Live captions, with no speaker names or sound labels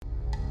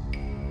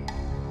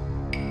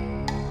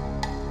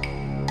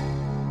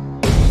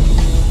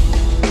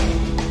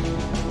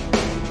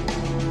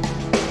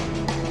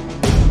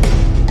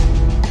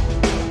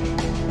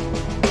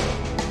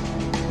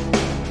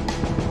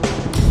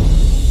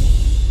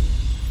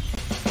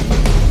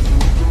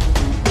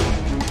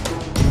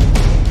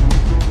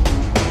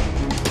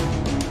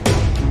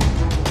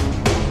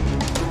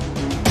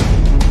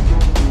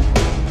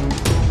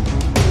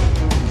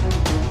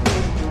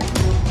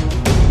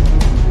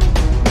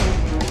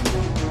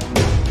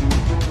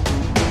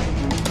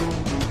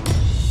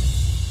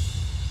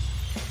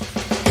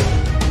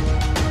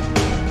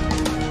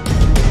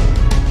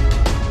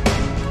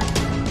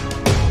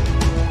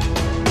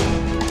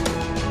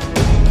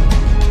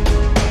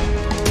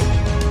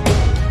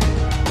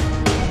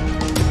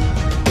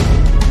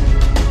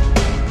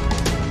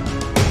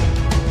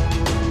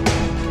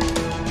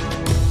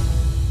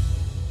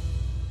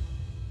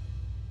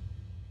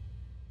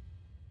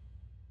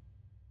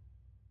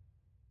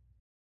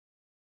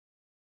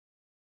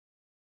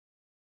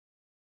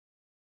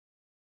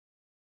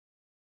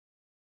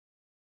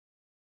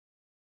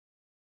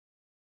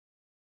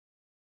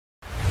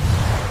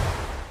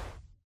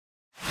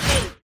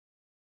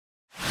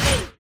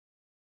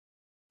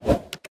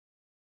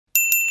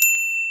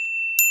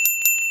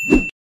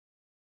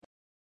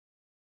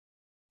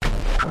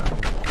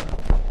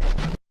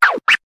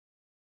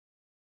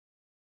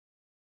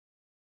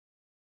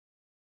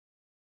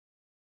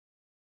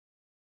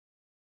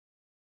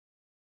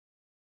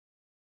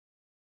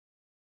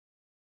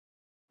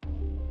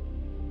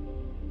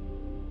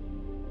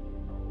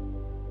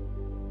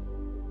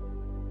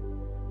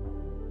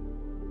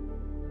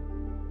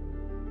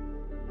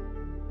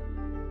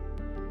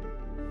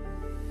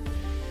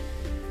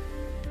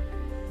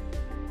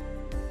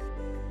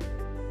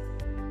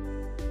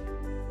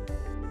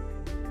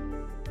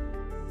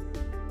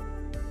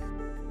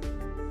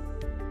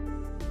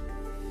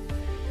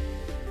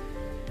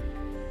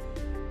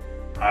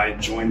I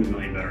joined the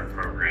Million Veteran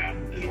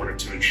Program in order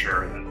to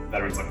ensure that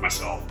veterans like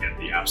myself get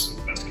the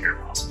absolute best care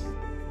possible.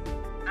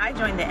 I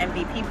joined the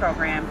MVP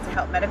program to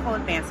help medical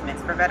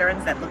advancements for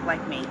veterans that look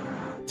like me.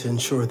 To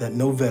ensure that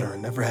no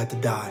veteran ever had to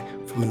die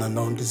from an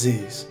unknown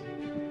disease.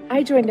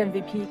 I joined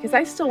MVP because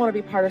I still want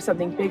to be part of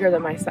something bigger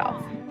than myself.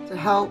 To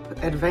help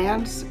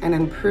advance and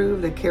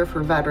improve the care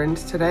for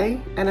veterans today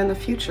and in the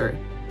future,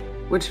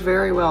 which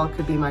very well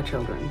could be my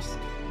children's.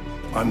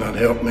 Might not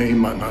help me,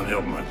 might not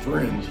help my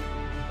friends,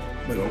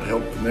 but it'll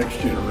help the next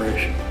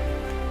generation.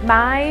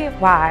 My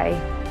why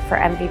for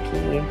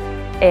MVP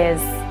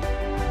is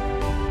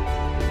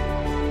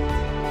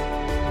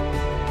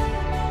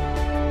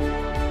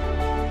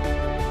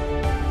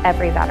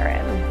every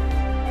veteran.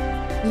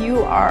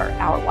 You are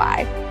our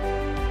why.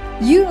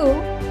 You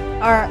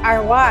are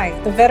our why.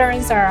 The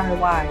veterans are our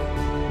why.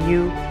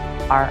 You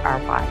are our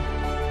why.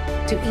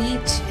 To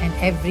each and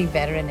every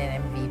veteran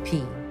in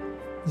MVP,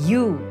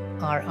 you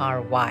are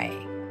our why.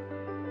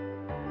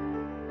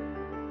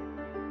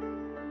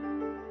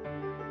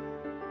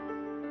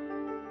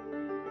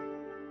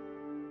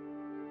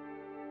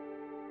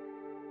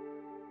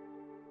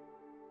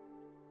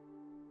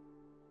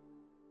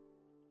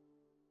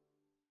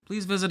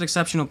 Please visit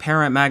Exceptional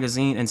Parent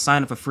Magazine and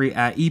sign up for free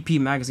at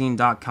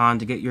epmagazine.com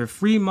to get your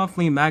free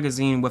monthly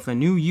magazine with a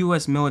new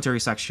U.S.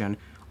 military section.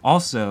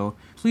 Also,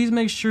 please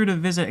make sure to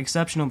visit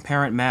Exceptional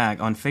Parent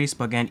Mag on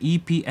Facebook and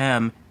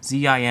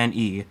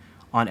EPMZINE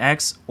on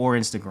X or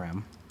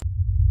Instagram.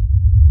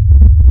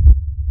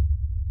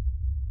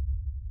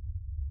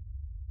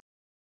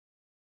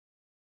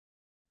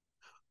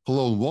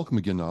 Hello and welcome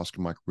again to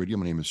Oscar Mike Radio.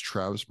 My name is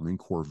Travis, Marine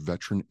Corps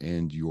veteran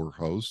and your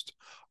host.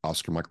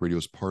 Oscar Mike Radio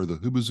is part of the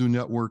Hoobazoo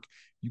Network.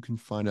 You can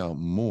find out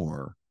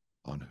more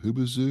on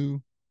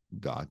hoobazoo.com.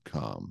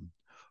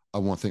 I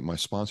want to thank my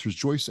sponsors,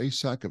 Joyce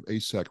Asack of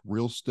Asack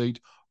Real Estate,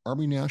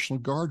 Army National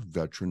Guard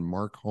veteran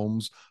Mark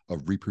Holmes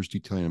of Reapers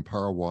Detailing and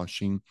Power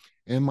Washing,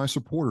 and my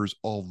supporters,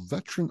 all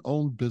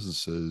veteran-owned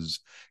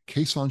businesses,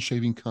 Caisson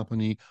Shaving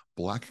Company,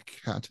 Black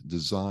Cat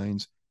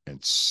Designs,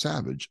 and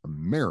Savage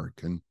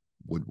American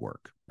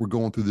Woodwork. We're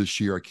going through this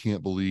year. I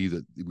can't believe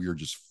that we are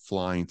just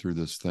flying through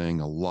this thing.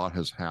 A lot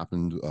has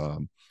happened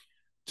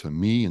to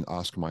me and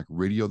Oscar Mike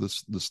Radio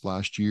this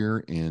last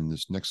year, and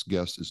this next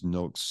guest is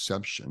no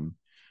exception.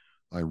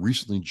 I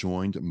recently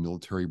joined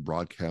Military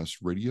Broadcast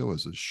Radio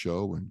as a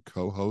show and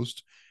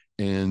co-host,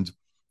 and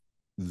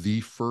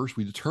we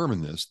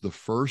determined this, the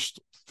first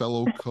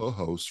fellow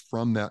co-host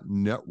from that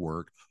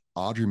network,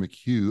 Audry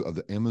McHugh of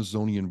the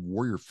Amazonian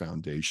Warrior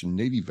Foundation,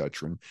 Navy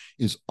veteran,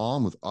 is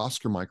on with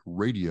Oscar Mike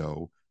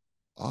Radio.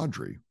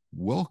 Audry,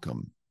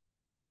 welcome.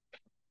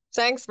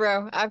 Thanks,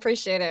 bro. I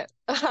appreciate it.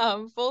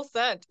 Full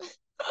send.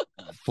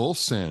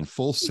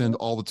 Full send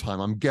all the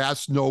time. I'm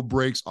gas, no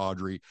brakes,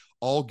 Audry.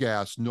 All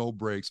gas, no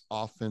brakes,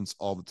 offense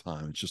all the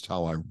time. It's just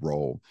how I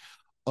roll.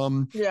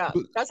 Yeah,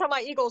 that's how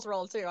my Eagles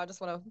roll too. I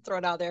just want to throw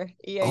it out there.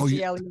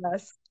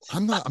 EAGLES.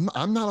 I'm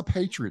not a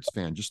Patriots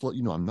fan. Just to let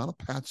you know, I'm not a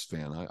Pats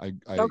fan.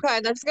 Okay,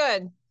 that's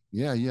good.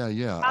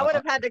 Yeah. I would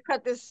have had to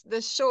cut this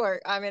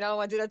short. I mean, I don't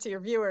want to do that to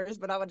your viewers,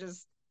 but I would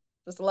just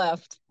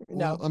left.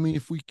 Well, I mean,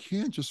 if we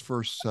can just for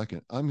a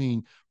second, I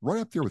mean,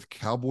 right up there with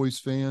Cowboys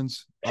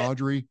fans,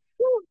 Audry,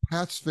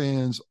 Pats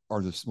fans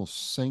are the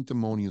most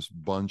sanctimonious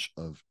bunch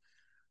of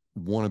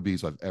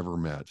wannabes I've ever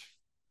met.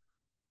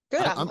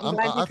 Good.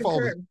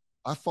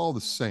 I follow the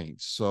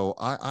Saints, so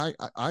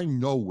I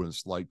know what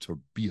it's like to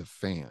be a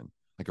fan,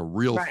 like a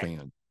real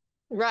fan.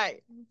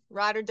 Right.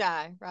 Ride or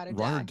die.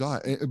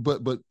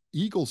 But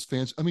Eagles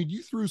fans, I mean,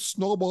 you threw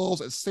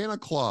snowballs at Santa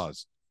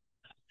Claus.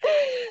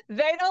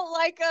 They don't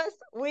like us.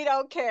 We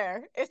don't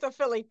care. It's a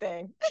Philly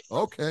thing.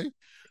 Okay.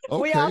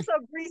 We also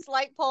grease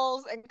light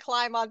poles and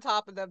climb on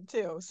top of them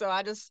too. So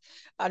I just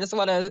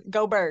want to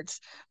go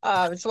birds.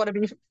 I want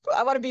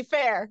to be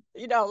fair.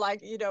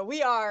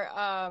 We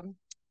are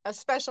a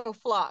special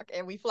flock,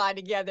 and we fly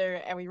together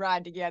and we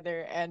ride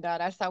together, and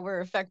that's how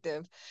we're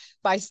effective,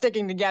 by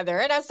sticking together.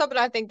 And that's something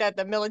I think that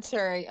the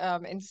military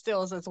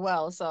instills as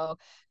well. So,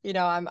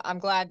 I'm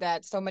glad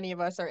that so many of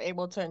us are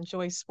able to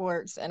enjoy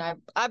sports, and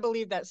I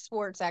believe that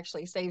sports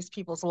actually saves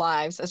people's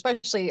lives,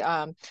 especially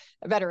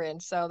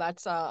veterans. So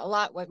that's a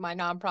lot what my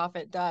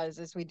nonprofit does,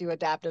 is we do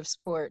adaptive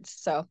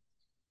sports. So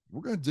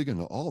we're going to dig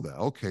into all that.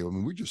 Okay. I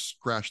mean, we just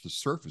scratched the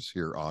surface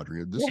here,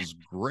 Audry. This is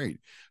great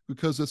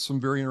because it's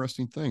some very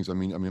interesting things. I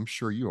mean, I'm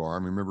sure you are.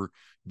 I remember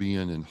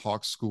being in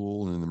Hawk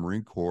School and in the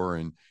Marine Corps,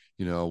 and,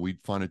 we'd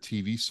find a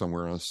TV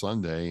somewhere on a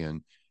Sunday,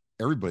 and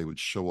everybody would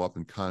show up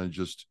and kind of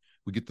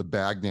we get the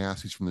bag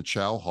nasties from the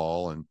chow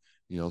hall and,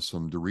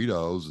 some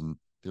Doritos. And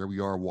there we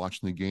are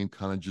watching the game,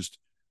 kind of just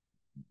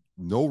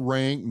no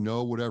rank,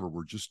 no whatever.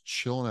 We're just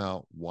chilling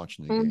out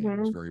watching the game.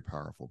 It's very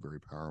powerful,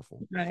 very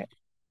powerful. Right.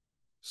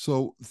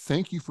 So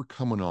thank you for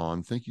coming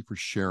on. Thank you for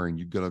sharing.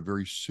 You've got a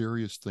very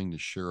serious thing to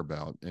share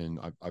about. And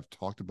I've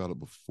talked about it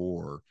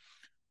before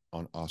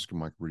on Oscar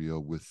Mike Radio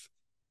with,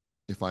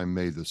 if I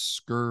may, the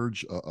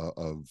scourge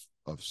of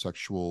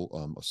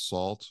sexual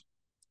assault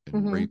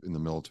and rape in the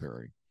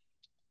military.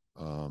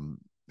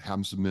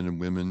 Happens to men and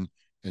women.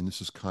 And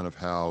this is kind of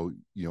how,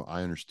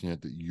 I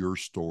understand that your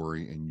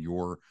story and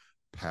your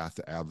path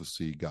to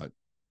advocacy got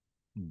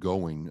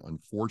going,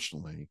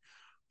 unfortunately,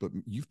 but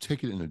you've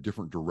taken it in a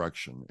different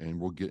direction, and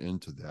we'll get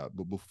into that.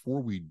 But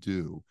before we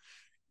do,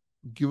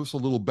 give us a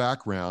little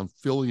background,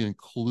 Philly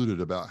included,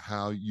 about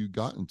how you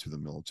got into the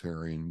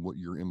military and what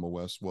your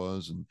MOS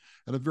was, and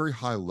at a very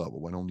high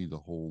level. I don't need the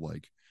whole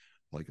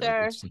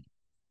Sure.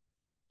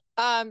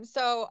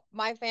 So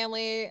my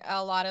family,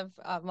 a lot of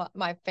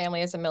my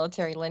family is a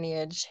military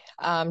lineage.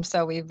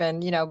 So we've been,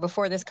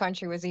 before this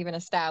country was even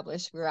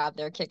established, we were out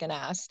there kicking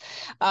ass.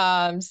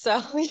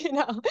 So,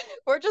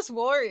 we're just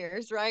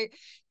warriors, right?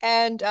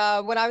 And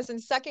when I was in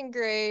second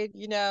grade,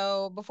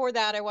 before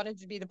that, I wanted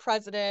to be the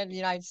president of the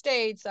United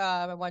States.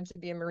 I wanted to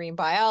be a marine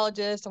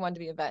biologist. I wanted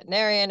to be a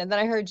veterinarian. And then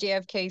I heard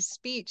JFK's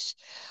speech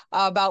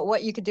about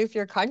what you could do for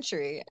your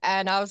country.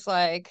 And I was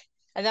like,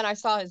 and then I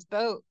saw his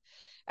boat,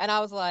 and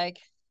I was like,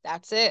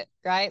 that's it,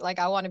 right? Like,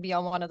 I want to be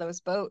on one of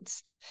those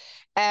boats.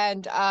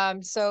 And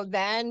so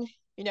then,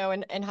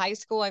 in high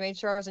school, I made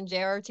sure I was in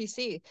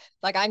JROTC.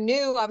 Like, I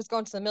knew I was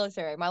going to the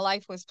military. My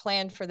life was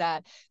planned for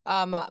that.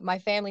 My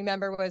family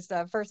member was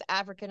the first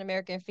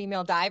African-American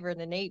female diver in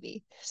the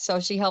Navy. So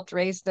she helped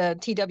raise the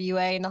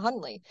TWA and the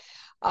Hunley.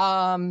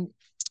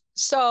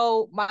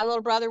 So my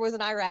little brother was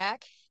in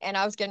Iraq, and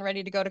I was getting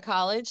ready to go to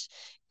college.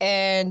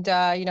 And,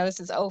 this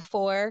is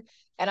 04.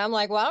 And I'm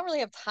like, well, I don't really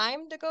have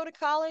time to go to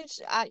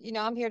college.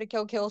 I'm here to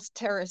kill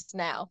terrorists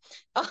now.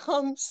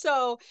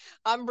 So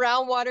I'm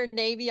Brown Water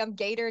Navy. I'm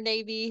Gator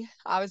Navy.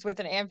 I was with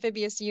an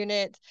amphibious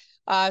unit.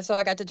 So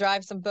I got to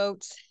drive some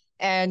boats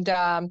and,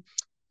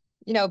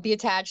 be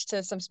attached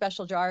to some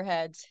special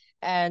jarheads.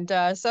 And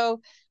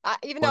so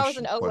even though I was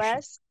an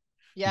OS,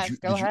 yes,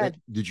 go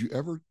ahead. Did you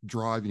ever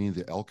drive any of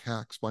the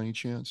LCACs by any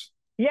chance?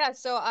 Yeah,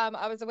 so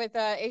I was with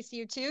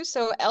ACU2,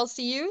 so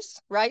LCUs,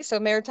 right? So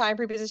Maritime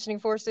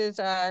Prepositioning Forces,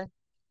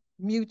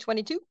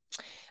 MU-22.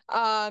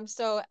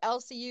 So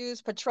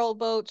LCUs, patrol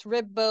boats,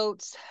 rib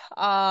boats.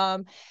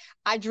 I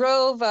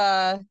drove,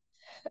 the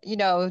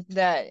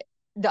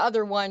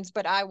other ones,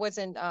 but I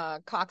wasn't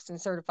coxswain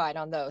certified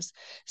on those.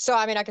 So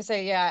I mean, I could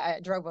say, yeah,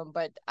 I drove them,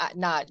 but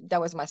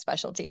that was my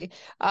specialty.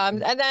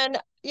 And then,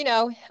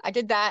 I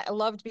did that. I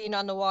loved being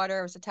on the water.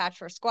 I was attached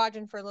for a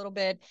squadron for a little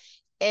bit.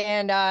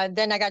 And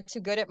then I got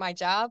too good at my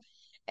job,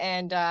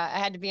 and I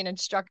had to be an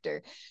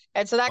instructor.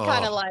 And so that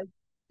kind of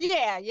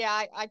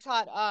I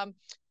taught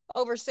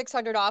over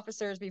 600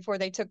 officers before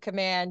they took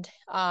command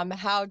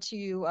how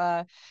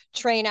to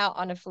train out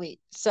on a fleet.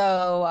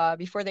 So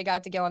before they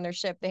got to go on their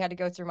ship, they had to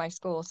go through my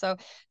school. So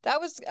that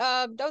was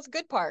a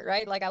good part,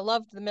 right? Like, I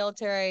loved the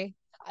military.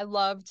 I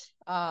loved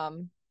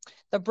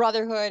the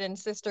brotherhood and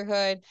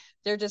sisterhood.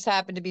 There just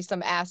happened to be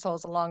some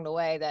assholes along the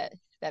way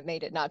that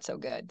made it not so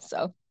good.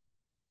 So.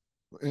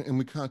 And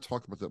we kind of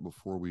talked about that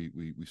before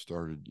we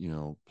started,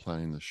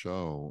 planning the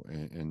show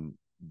and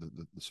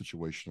the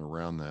situation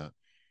around that.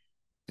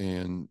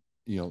 And,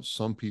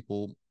 some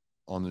people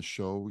on the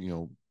show,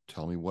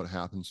 tell me what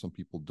happened. Some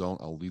people don't.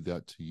 I'll leave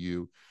that to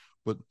you.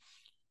 But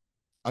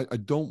I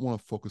don't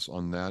want to focus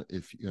on that,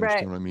 if you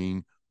understand what I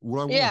mean. What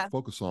I want to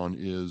focus on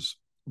is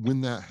when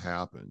that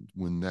happened,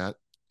 when that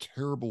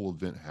terrible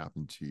event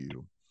happened to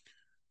you,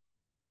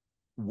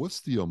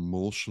 what's the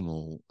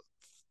emotional,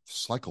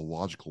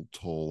 psychological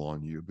toll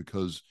on you?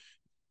 Because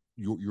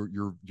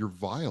you're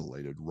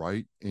violated,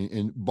 right?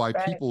 And by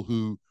people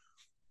who,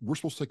 we're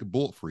supposed to take a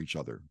bullet for each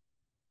other.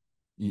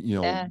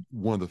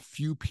 One of the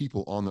few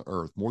people on the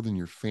earth, more than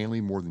your family,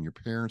 more than your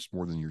parents,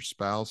 more than your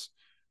spouse,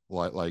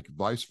 like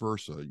vice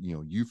versa.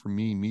 You for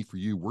me, me for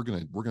you. We're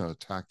gonna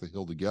attack the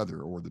hill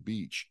together, or the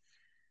beach,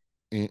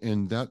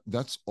 and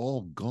that's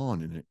all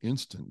gone in an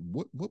instant.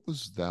 What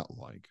was that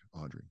like,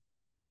 Audrey?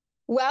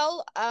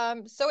 Well,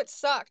 so it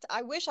sucked.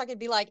 I wish I could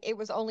be like, it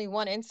was only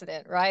one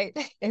incident, right?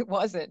 It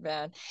wasn't,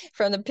 man.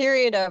 From the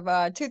period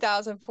of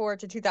 2004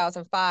 to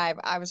 2005,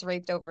 I was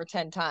raped over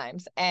 10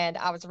 times. And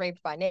I was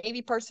raped by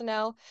Navy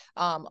personnel,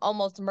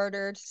 almost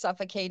murdered,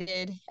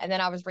 suffocated. And then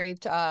I was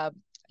raped,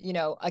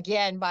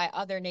 again by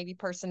other Navy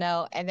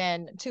personnel, and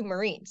then 2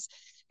 Marines.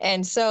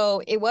 And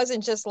so it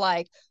wasn't just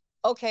like,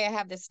 okay, I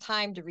have this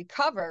time to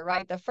recover,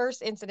 right? The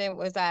first incident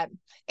was at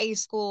A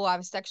school. I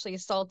was sexually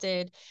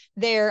assaulted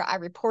there. I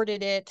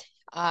reported it.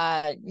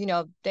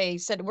 They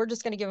said, we're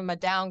just going to give him a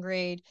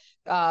downgrade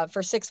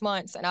for 6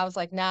 months. And I was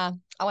like, nah,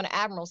 I want an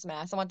admiral's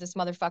mass. I want this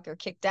motherfucker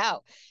kicked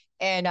out.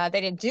 And they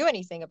didn't do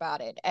anything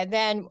about it. And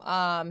then,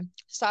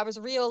 so I was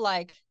real,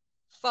 like,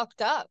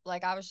 fucked up.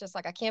 Like, I was just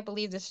like, I can't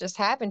believe this just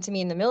happened to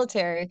me in the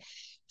military.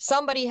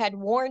 Somebody had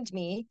warned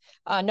me,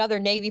 another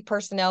Navy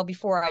personnel,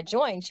 before I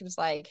joined. She was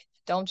like,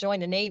 don't join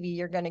the Navy,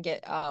 you're going to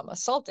get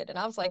assaulted. And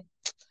I was like,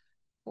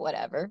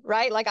 whatever,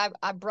 right? Like,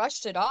 I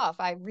brushed it off.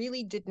 I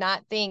really did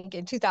not think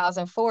in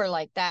 2004,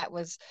 like, that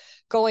was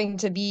going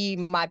to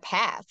be my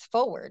path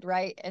forward,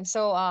 right? And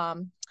so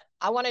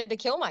I wanted to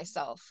kill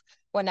myself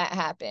when that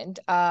happened.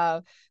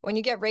 When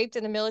you get raped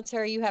in the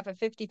military, you have a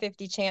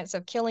 50-50 chance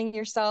of killing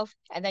yourself,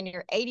 and then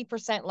you're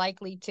 80%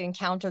 likely to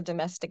encounter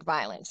domestic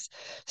violence.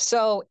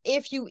 So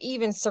if you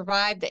even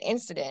survive the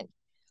incident,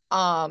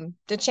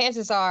 the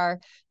chances are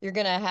you're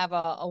going to have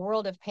a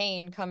world of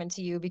pain coming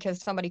to you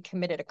because somebody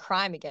committed a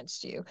crime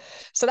against you.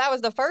 So that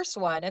was the first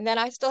one. And then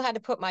I still had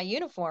to put my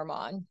uniform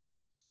on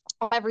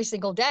every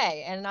single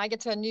day. And I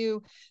get to a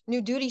new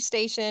duty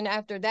station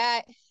after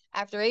that,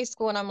 after A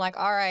school. And I'm like,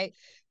 all right,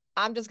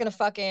 I'm just going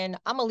to I'm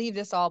going to leave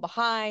this all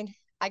behind.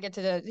 I get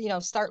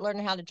to, start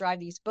learning how to drive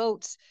these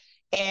boats,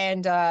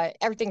 and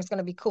everything's going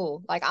to be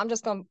cool. Like, I'm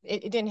just going to,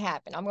 it didn't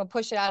happen. I'm going to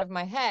push it out of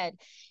my head.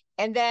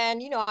 And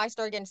then, I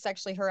started getting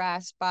sexually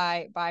harassed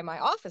by my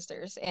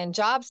officers, and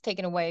jobs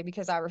taken away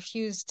because I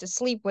refused to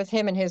sleep with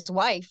him and his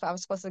wife. I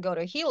was supposed to go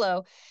to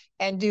Hilo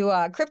and do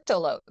crypto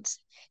loads.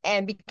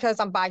 And because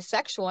I'm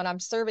bisexual and I'm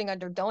serving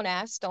under don't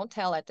ask, don't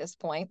tell at this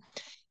point.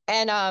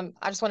 And I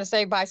just want to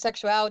say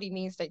bisexuality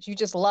means that you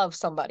just love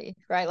somebody,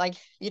 right? Like,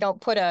 you don't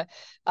put a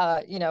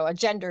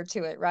gender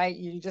to it, right?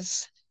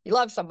 You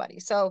love somebody.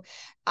 So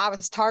I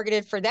was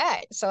targeted for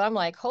that. So I'm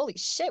like, holy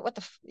shit, where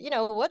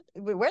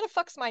the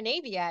fuck's my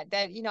Navy at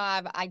that,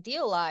 I've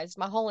idealized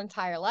my whole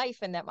entire life,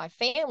 and that my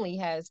family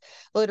has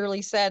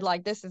literally said,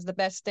 like, this is the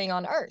best thing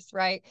on earth,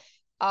 right?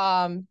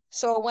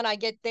 So when I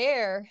get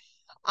there,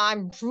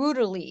 I'm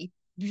brutally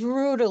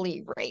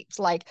raped.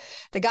 Like,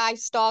 the guy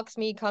stalks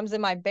me, comes in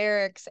my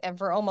barracks, and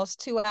for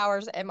almost 2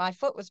 hours, and my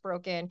foot was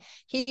broken,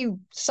 he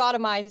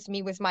sodomized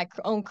me with my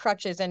own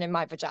crutches and in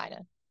my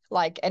vagina.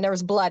 Like, and there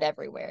was blood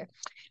everywhere.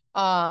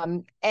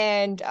 And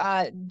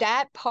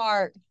that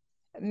part,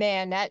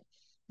 man,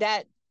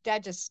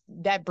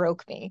 that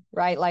broke me,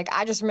 right? Like,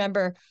 I just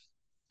remember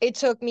it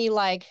took me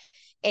like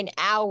an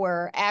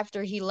hour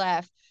after he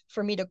left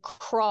for me to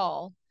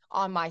crawl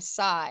on my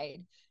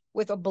side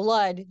with a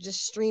blood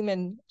just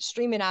streaming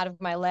out of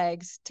my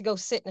legs to go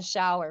sit in the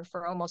shower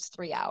for almost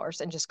 3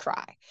 hours and just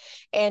cry.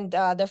 And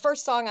the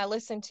first song I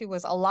listened to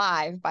was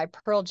Alive by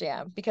Pearl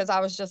Jam, because I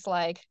was just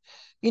like,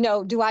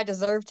 do I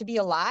deserve to be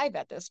alive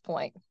at this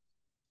point?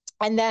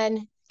 And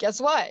then guess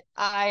what?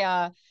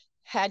 I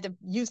had to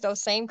use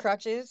those same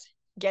crutches,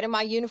 get in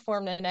my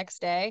uniform the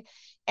next day,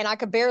 and I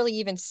could barely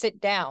even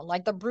sit down.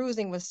 Like, the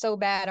bruising was so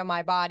bad on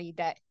my body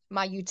that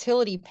my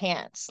utility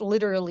pants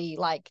literally,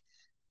 like,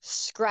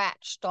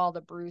 scratched all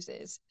the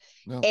bruises.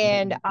 Now,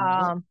 and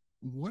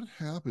what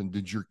happened?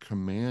 Did your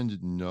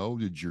command know?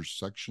 Did your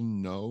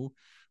section know?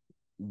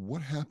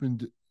 What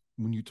happened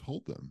when you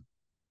told them?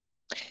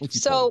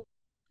 So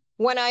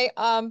when I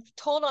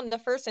told on the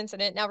first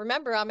incident, now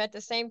remember, I'm at the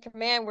same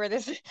command where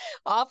this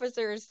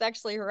officer is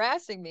sexually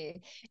harassing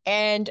me.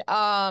 And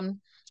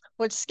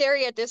what's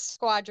scary at this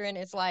squadron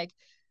is, like,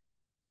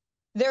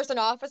 there's an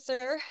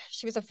officer.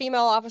 She was a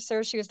female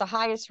officer. She was the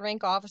highest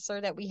rank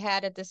officer that we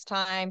had at this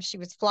time. She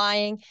was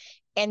flying,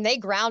 and they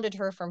grounded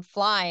her from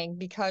flying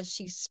because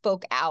she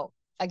spoke out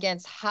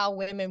against how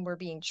women were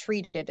being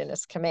treated in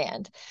this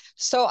command.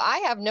 So I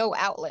have no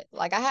outlet.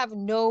 Like, I have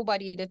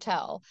nobody to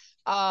tell.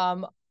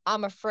 I'm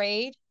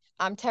afraid.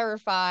 I'm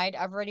terrified.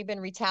 I've already been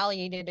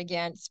retaliated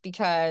against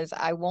because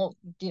I won't,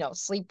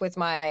 sleep with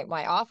my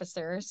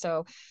officer.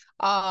 So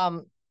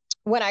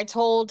when I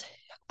told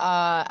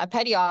a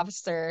petty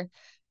officer,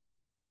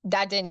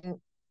 that didn't,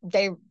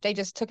 they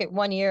just took it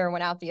 1 year and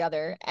went out the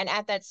other. And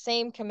at that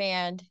same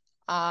command,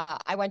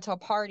 I went to a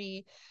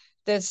party.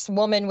 This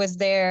woman was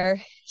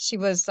there. She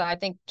was, I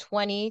think,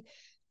 20.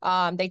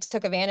 They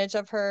took advantage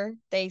of her.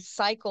 They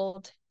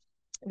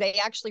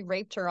actually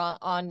raped her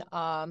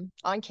on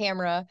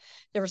camera.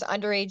 There was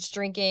underage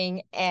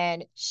drinking,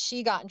 and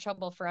she got in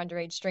trouble for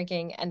underage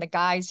drinking. And the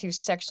guys who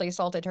sexually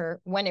assaulted her,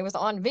 when it was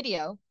on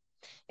video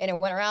and it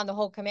went around the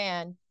whole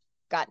command,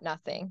 got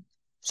nothing.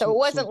 So it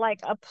wasn't like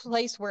a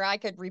place where I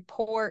could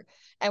report.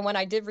 And when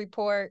I did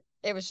report,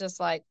 it was just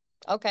like,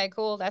 okay,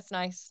 cool, that's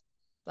nice.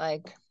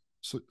 Like,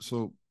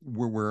 so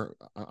where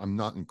I'm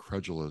not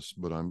incredulous,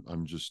 but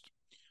I'm just,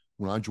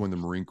 when I joined the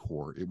Marine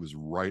Corps, it was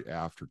right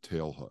after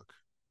Tailhook.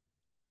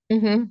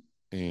 Mm-hmm.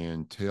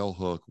 And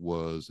Tailhook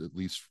was, at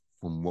least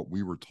from what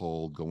we were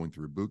told, going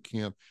through boot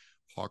camp,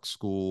 Hawk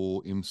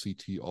School,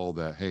 MCT, all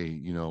that.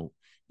 Hey,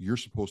 you're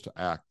supposed to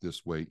act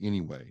this way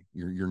anyway.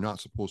 You're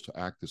not supposed to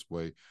act this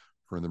way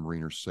for the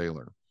Marine or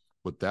sailor.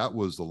 But that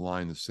was the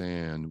line in the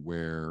sand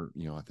where,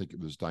 I think it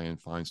was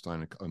Dianne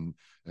Feinstein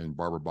and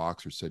Barbara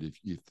Boxer said,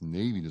 if the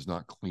Navy does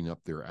not clean up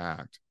their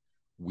act,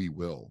 we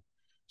will.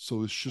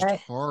 So it's just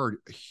hard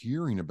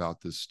hearing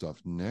about this stuff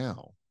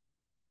now.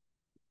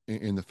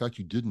 And the fact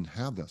you didn't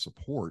have that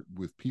support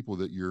with people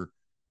that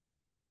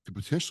could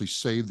potentially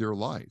save their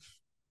life.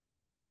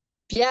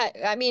 Yeah,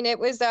 I mean, it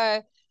was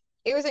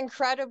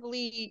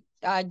incredibly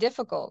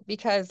difficult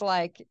because,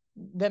 like,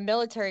 the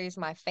military is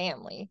my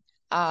family.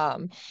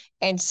 And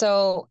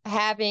so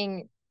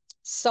having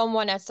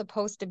someone that's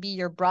supposed to be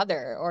your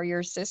brother or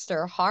your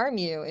sister harm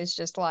you is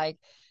just like,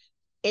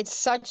 it's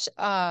such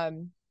a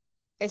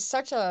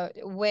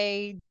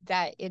way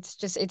that it's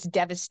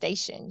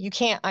devastation. You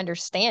can't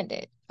understand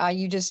it.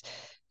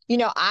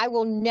 I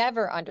will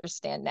never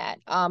understand that.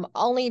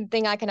 Only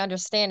thing I can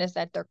understand is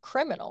that they're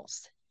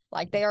criminals.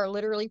 Like, they are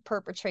literally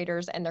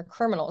perpetrators and they're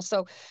criminals.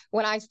 So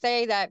when I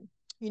say that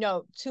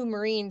two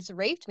Marines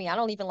raped me. I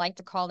don't even like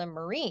to call them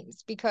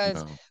Marines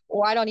because, No.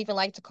 or I don't even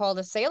like to call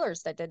the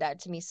sailors that did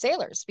that to me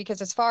sailors,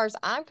 because as far as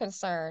I'm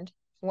concerned,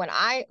 when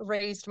I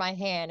raised my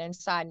hand and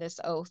signed this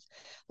oath,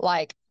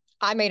 like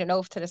I made an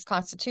oath to this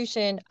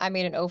Constitution, I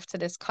made an oath to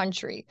this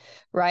country,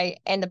 right?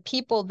 And the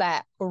people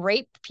that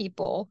rape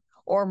people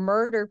or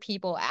murder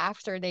people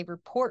after they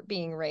report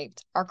being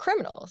raped are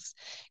criminals,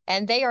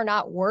 and they are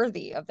not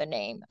worthy of the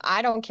name.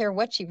 I don't care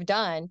what you've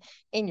done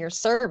in your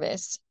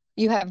service.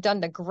 You have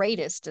done the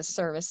greatest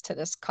disservice to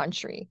this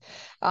country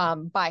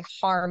by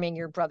harming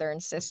your brother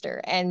and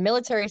sister. And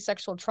military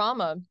sexual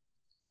trauma,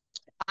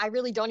 I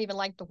really don't even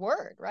like the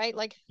word, right?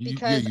 Like, Yeah,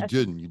 because you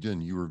didn't. You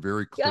didn't. You were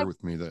very clear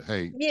with me that,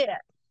 hey, yeah,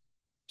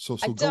 so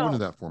I go into don't.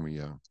 that for me.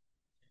 Yeah.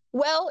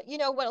 Well,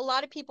 what a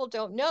lot of people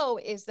don't know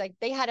is like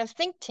they had a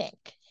think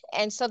tank.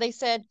 And so they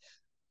said,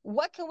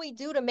 what can we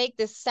do to make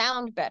this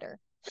sound better?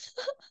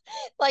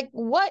 Like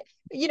what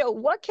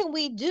can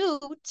we do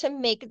to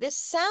make this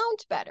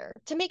sound better,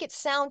 to make it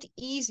sound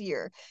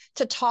easier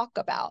to talk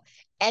about?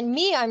 And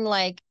me, I'm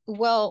like,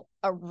 well,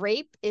 a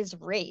rape is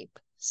rape.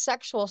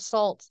 Sexual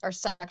assaults are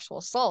sexual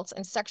assaults,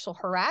 and sexual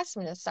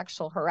harassment is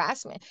sexual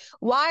harassment.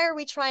 Why are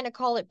we trying to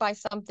call it by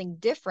something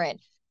different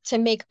to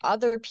make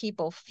other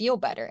people feel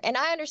better? And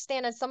I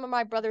understand that some of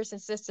my brothers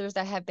and sisters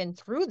that have been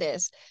through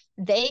this,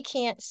 they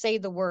can't say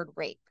the word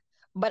rape.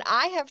 But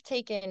I have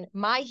taken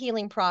my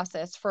healing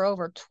process for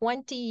over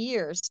 20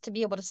 years to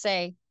be able to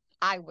say,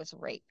 I was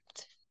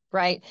raped,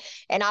 right?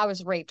 And I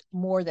was raped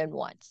more than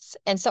once.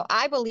 And so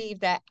I believe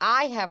that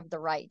I have the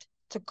right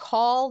to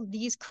call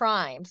these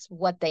crimes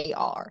what they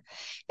are.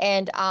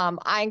 And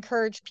I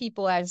encourage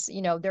people, as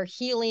they're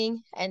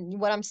healing, and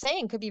what I'm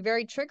saying could be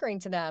very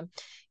triggering to them,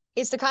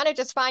 is to kind of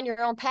just find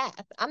your own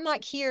path. I'm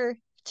not here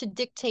to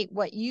dictate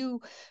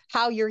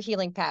how your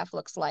healing path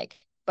looks like,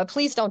 but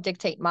please don't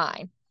dictate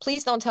mine.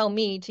 Please don't tell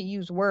me to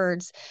use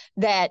words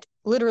that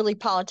literally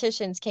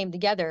politicians came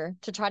together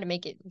to try to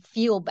make it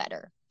feel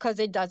better, because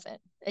it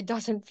doesn't. It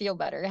doesn't feel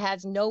better. It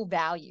has no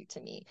value to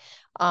me.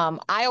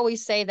 I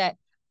always say that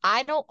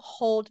I don't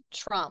hold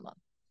trauma,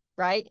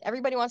 right?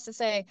 Everybody wants to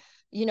say,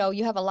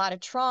 you have a lot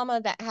of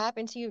trauma that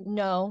happened to you.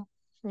 No,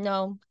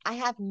 no, I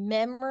have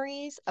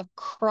memories of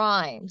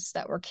crimes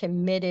that were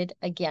committed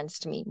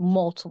against me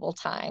multiple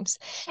times.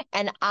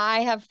 And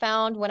I have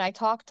found, when I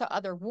talk to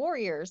other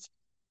warriors,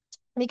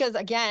 because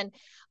again,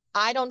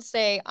 I don't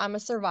say I'm a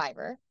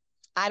survivor.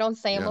 I don't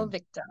say I'm Yeah. a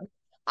victim.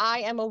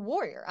 I am a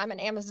warrior. I'm an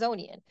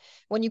Amazonian.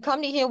 When you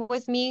come to heal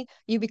with me,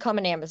 you become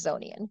an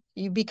Amazonian.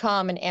 You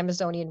become an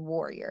Amazonian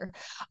warrior.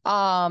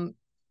 And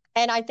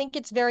I think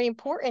it's very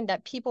important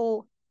that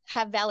people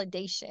have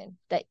validation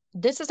that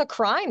this is a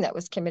crime that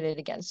was committed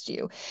against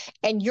you,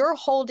 and you're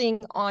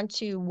holding on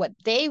to what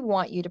they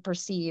want you to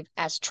perceive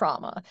as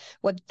trauma,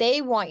 what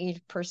they want you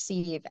to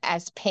perceive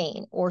as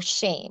pain or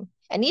shame.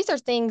 And these are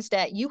things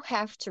that you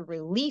have to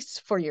release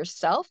for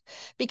yourself,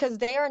 because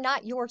they are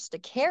not yours to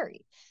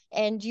carry.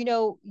 And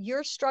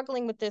you're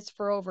struggling with this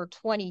for over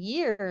 20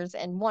 years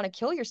and want to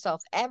kill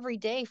yourself every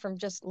day from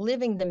just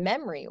living the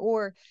memory,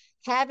 or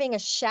having a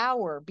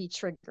shower be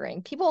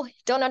triggering. People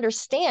don't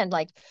understand,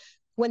 like,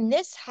 when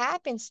this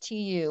happens to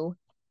you,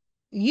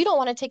 you don't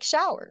want to take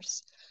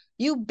showers.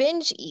 You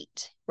binge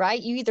eat, right?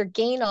 You either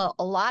gain a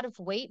lot of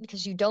weight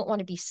because you don't want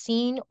to be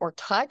seen or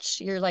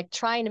touched. You're like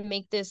trying to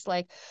make this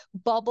like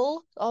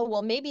bubble. Oh,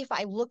 well, maybe if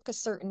I look a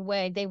certain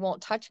way, they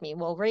won't touch me.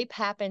 Well, rape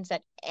happens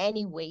at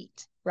any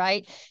weight,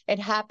 right? It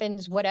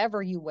happens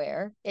whatever you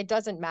wear. It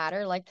doesn't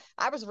matter. Like,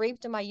 I was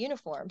raped in my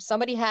uniform.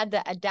 Somebody had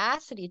the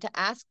audacity to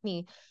ask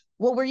me,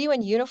 well, were you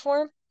in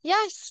uniform?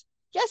 Yes.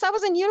 Yes, I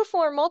was in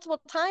uniform multiple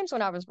times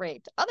when I was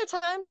raped. Other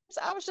times,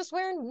 I was just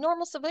wearing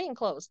normal civilian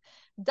clothes.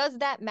 Does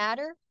that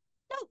matter?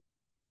 No,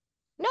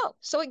 no.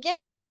 So again,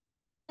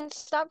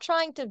 stop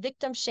trying to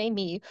victim shame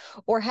me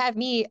or have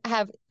me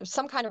have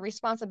some kind of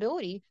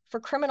responsibility for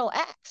criminal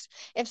acts.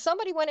 If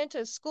somebody went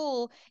into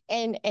school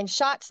and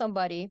shot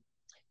somebody,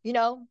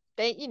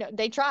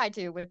 they tried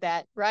to with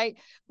that, right?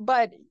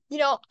 But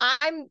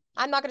I'm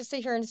not going to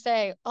sit here and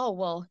say, oh,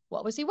 well,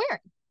 what was he wearing?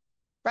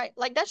 Right?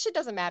 Like, that shit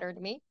doesn't matter to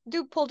me.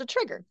 Dude pulled a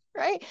trigger,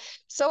 right?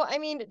 So, I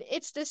mean,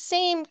 it's the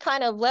same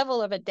kind of level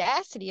of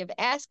audacity of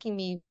asking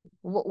me,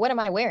 what am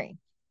I wearing?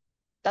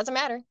 Doesn't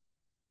matter.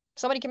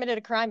 Somebody committed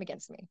a crime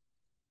against me.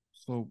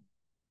 So,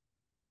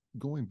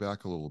 going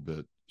back a little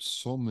bit,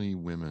 so many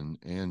women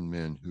and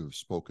men who have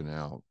spoken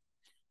out,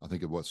 I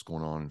think of what's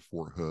going on in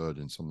Fort Hood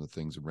and some of the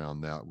things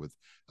around that with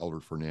Elder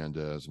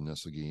Fernandez,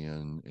 Vanessa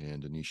Guillen,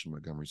 and Anisha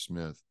Montgomery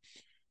Smith,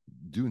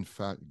 do in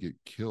fact get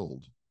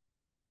killed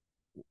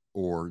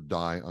or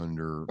die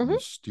under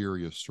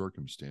mysterious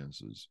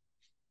circumstances.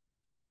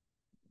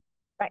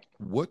 Right.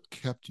 What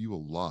kept you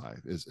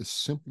alive? As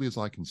simply as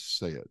I can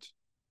say it,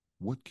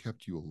 what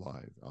kept you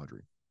alive,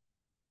 Audry?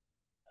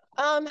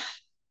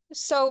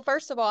 So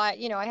first of all, I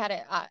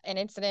had an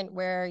incident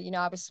where,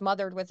 I was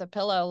smothered with a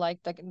pillow,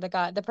 like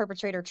the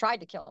perpetrator tried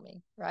to kill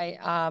me, right?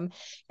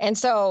 And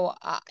so,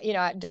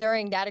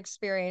 during that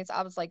experience,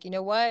 I was like, you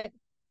know what?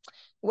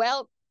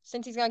 Well,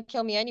 since he's going to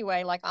kill me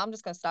anyway, like, I'm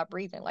just going to stop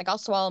breathing. Like, I'll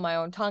swallow my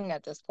own tongue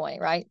at this point,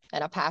 right?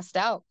 And I passed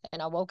out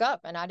and I woke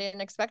up and I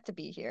didn't expect to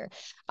be here.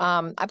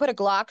 I put a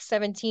Glock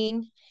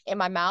 17 in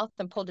my mouth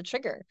and pulled the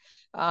trigger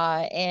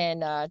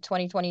in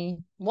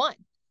 2021,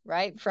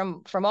 right?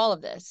 From all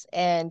of this.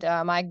 And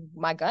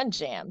my gun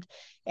jammed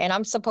and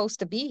I'm supposed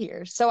to be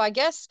here. So I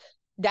guess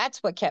that's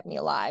what kept me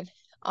alive.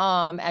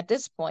 At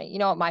this point, you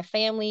know, my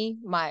family,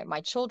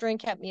 my children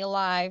kept me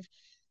alive.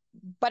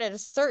 But at a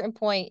certain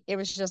point, it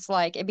was just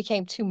like it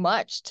became too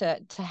much to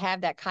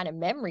have that kind of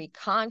memory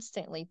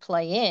constantly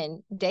play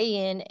in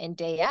and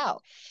day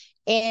out.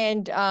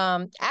 And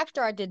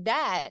after I did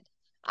that,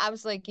 I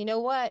was like, you know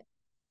what?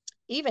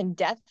 Even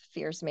death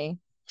fears me.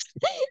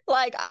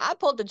 Like, I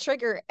pulled the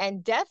trigger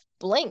and death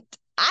blinked.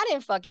 I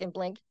didn't fucking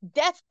blink.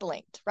 Death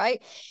blinked,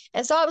 right?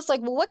 And so I was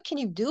like, well, what can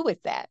you do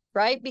with that,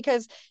 right?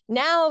 Because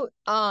now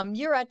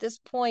you're at this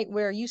point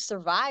where you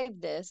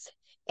survived this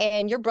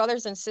and your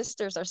brothers and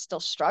sisters are still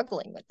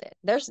struggling with it.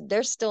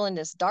 They're still in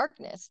this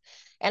darkness.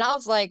 And I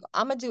was like,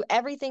 I'm gonna do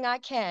everything I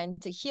can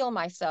to heal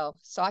myself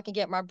so I can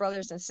get my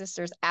brothers and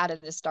sisters out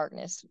of this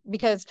darkness,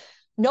 because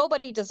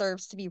nobody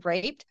deserves to be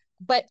raped,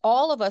 but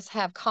all of us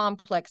have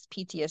complex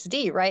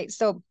PTSD, right?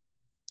 So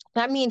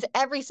that means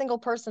every single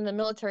person in the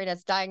military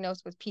that's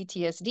diagnosed with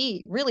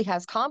PTSD really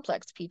has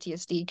complex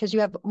PTSD, because you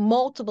have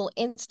multiple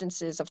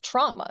instances of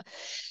trauma.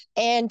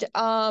 And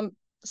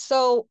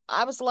so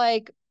I was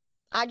like,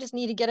 I just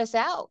need to get us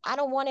out. I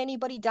don't want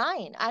anybody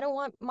dying. I don't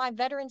want my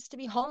veterans to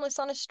be homeless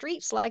on the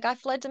streets. Like, I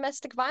fled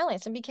domestic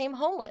violence and became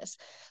homeless.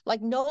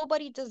 Like,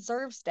 nobody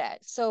deserves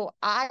that. So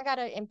I got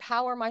to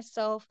empower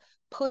myself,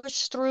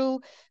 push through,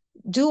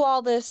 do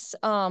all this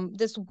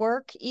this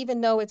work,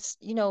 even though it's,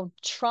 you know,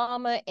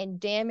 trauma and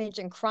damage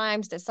and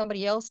crimes that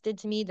somebody else did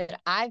to me,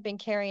 that I've been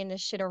carrying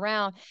this shit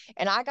around,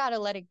 and I got to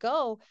let it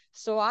go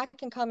so I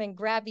can come and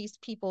grab these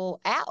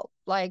people out.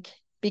 Like,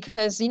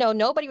 because, you know,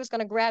 nobody was going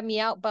to grab me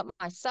out but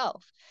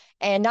myself,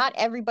 and not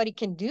everybody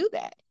can do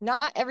that.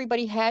 Not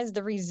everybody has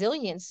the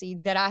resiliency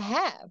that I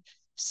have.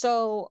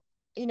 So,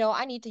 you know,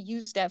 I need to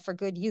use that for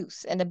good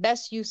use, and the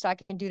best use I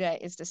can do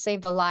that is to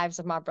save the lives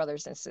of my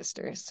brothers and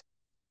sisters.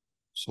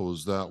 So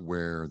is that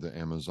where the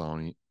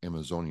Amazonian,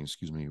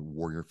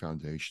 Warrior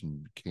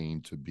Foundation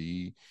came to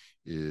be?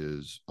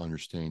 Is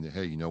understanding that,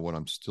 hey, you know what,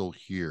 I'm still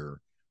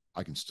here.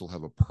 I can still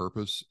have a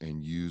purpose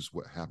and use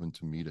what happened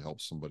to me to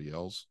help somebody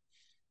else.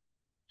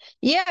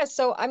 Yeah,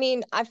 so I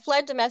mean, I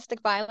fled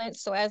domestic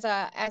violence. So as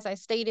I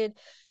stated,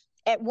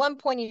 at one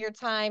point in your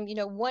time, you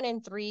know, 1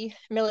 in 3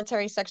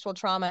 military sexual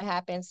trauma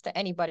happens to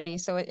anybody.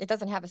 So it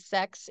doesn't have a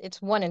sex.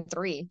 It's 1 in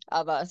 3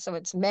 of us. So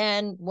it's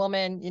man,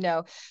 woman, you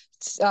know,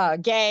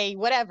 gay,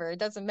 whatever. It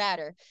doesn't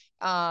matter.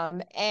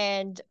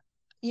 And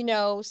you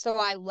know, so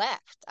I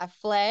left. I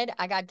fled.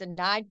 I got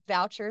denied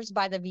vouchers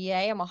by the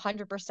VA. I'm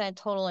 100%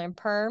 total and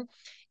perm,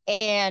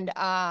 and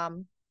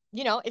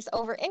you know, it's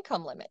over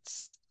income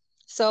limits.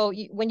 So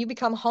when you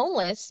become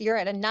homeless, you're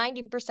at a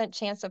 90%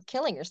 chance of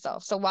killing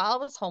yourself. So while I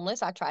was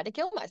homeless, I tried to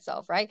kill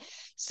myself, right?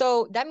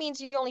 So that means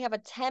you only have a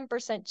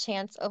 10%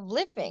 chance of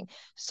living.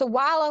 So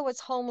while I was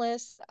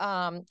homeless,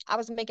 I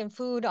was making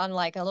food on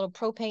like a little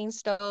propane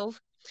stove,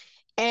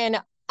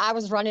 and I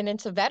was running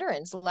into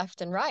veterans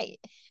left and right.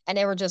 And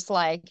they were just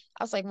like,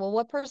 I was like, well,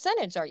 what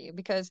percentage are you?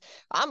 Because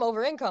I'm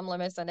over income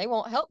limits and they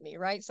won't help me,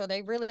 right? So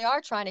they really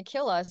are trying to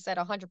kill us at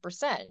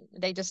 100%.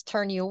 They just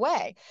turn you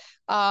away.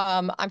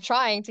 I'm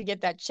trying to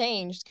get that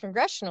changed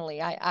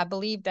congressionally. I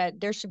believe that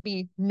there should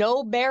be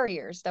no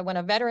barriers, that when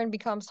a veteran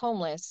becomes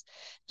homeless,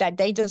 that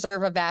they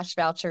deserve a VASH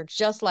voucher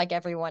just like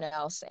everyone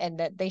else, and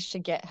that they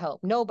should get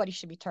help. Nobody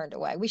should be turned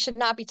away. We should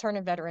not be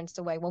turning veterans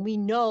away when we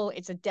know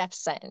it's a death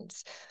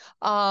sentence.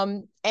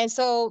 And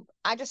so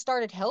I just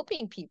started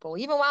helping people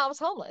even while I was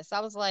homeless. I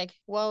was like,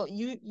 well,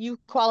 you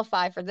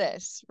qualify for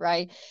this,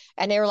 right?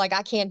 And they were like,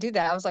 I can't do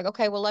that. I was like,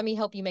 okay, well, let me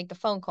help you make the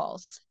phone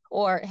calls.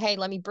 Or, hey,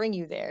 let me bring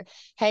you there.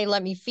 Hey,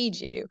 let me feed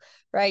you,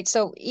 right?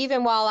 So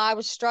even while I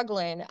was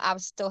struggling, I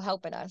was still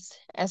helping us.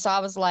 And so I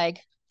was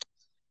like,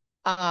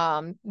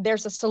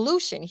 there's a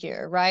solution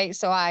here, right?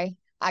 So I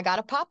got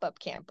a pop-up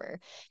camper,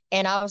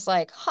 and I was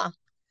like,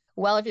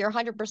 well, if you're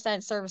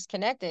 100% service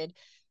connected,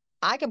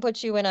 I can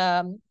put you in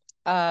a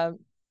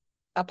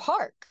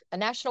park, a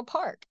national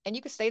park, and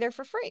you can stay there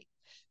for free,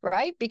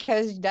 right?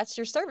 Because that's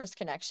your service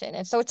connection.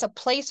 And so it's a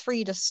place for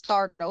you to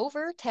start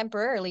over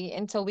temporarily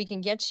until we can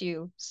get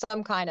you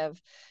some kind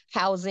of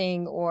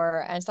housing.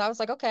 And so I was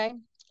like, okay,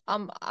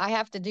 I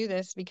have to do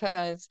this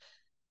because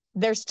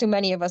there's too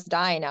many of us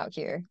dying out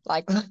here,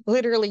 like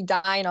literally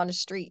dying on the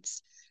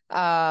streets.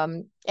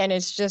 And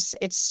it's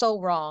so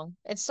wrong.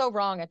 It's so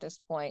wrong at this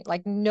point.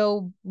 Like,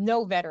 no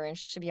veteran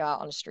should be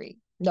out on the street.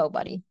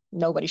 Nobody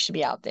should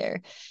be out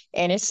there.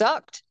 And it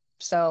sucked.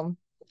 So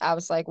I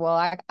was like, well,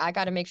 I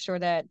got to make sure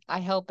that I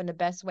help in the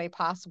best way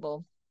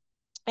possible.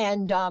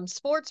 And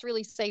sports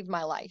really saved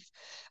my life.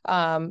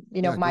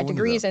 You know, my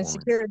degrees in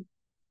security.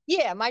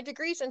 Yeah, my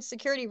degrees in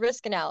security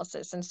risk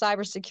analysis and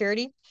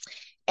cybersecurity.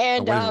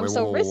 And wait,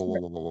 so risk.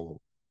 whoa.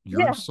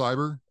 You're in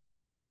cyber?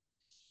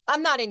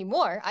 I'm not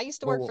anymore. I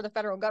used to work well, for the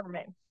federal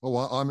government.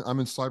 well, I'm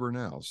in cyber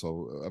now,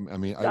 so I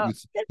mean, So,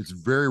 it's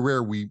very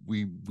rare we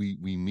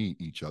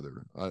meet each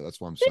other. That's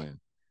what I'm saying.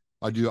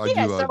 I do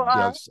yeah, so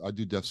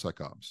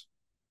DevSecOps.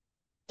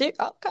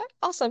 Okay,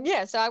 awesome.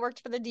 Yeah, so I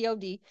worked for the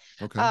DoD.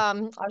 Okay.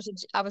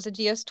 I was a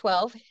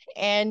GS-12,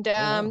 and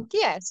wow.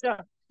 so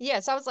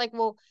I was like,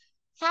 well,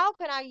 how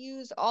can I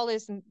use all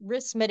this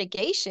risk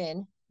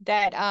mitigation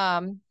that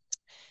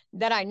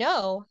I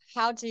know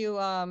how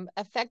to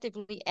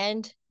effectively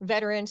end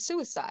veteran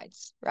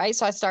suicides, right?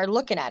 So I started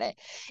looking at it,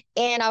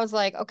 and I was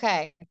like,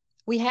 okay,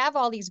 we have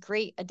all these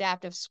great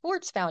adaptive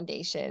sports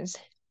foundations,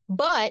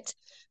 but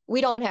we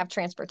don't have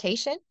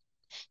transportation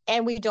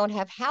and we don't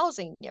have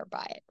housing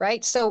nearby it,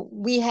 right? So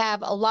we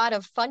have a lot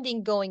of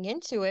funding going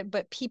into it,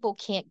 but people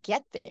can't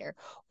get there.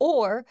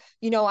 Or,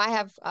 I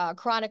have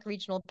chronic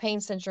regional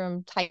pain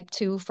syndrome type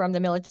 2 from the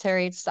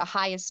military. It's the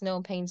highest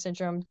known pain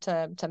syndrome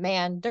to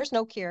man. There's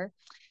no cure.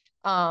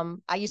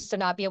 I used to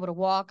not be able to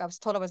walk. I was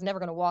told I was never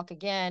going to walk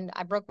again.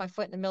 I broke my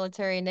foot in the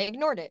military and they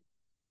ignored it.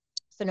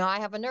 So now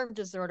I have a nerve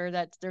disorder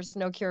that there's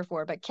no cure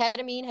for, but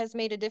ketamine has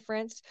made a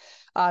difference.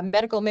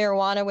 Medical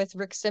marijuana with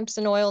Rick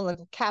Simpson oil,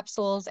 little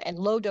capsules, and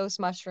low dose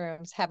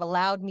mushrooms have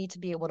allowed me to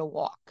be able to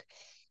walk.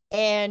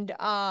 And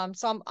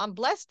so I'm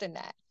blessed in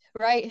that,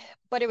 right?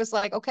 But it was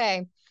like,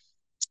 okay,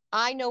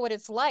 I know what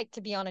it's like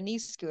to be on a knee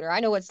scooter.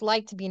 I know what it's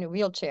like to be in a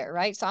wheelchair,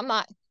 right? So I'm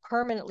not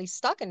permanently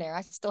stuck in there.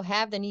 I still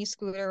have the knee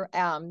scooter.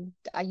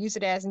 I use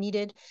it as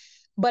needed.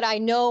 But I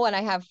know, and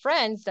I have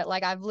friends that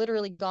like I've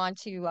literally gone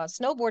to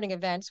snowboarding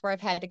events where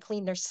I've had to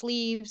clean their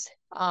sleeves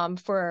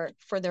for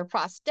their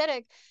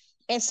prosthetic.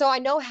 And so I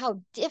know how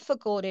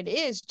difficult it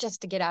is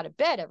just to get out of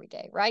bed every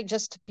day, right?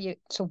 Just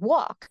to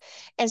walk.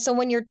 And so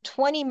when you're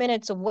 20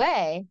 minutes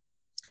away,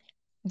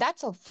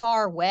 that's a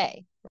far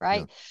way,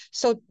 right? Yeah.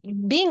 So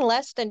being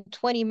less than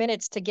 20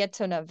 minutes to get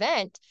to an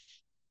event,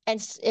 and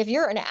if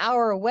you're an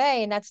hour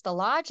away and that's the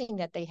lodging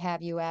that they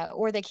have you at,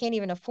 or they can't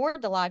even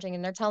afford the lodging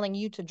and they're telling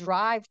you to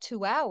drive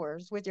 2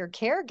 hours with your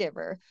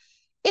caregiver,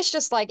 it's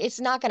just like, it's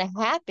not going to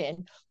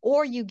happen.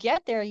 Or you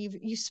get there,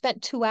 you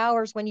spent 2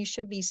 hours when you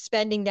should be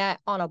spending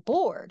that on a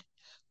board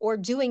or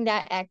doing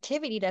that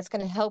activity that's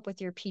going to help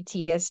with your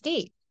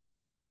PTSD.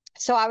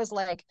 So I was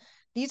like,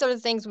 these are the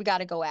things we got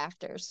to go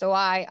after. So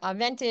I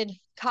invented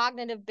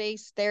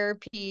cognitive-based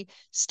therapy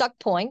stuck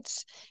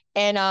points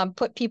and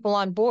put people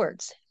on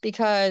boards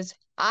because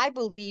I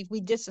believe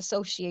we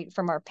disassociate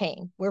from our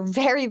pain. We're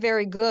very,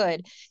 very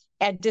good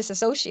at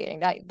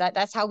disassociating.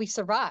 That's how we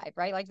survive,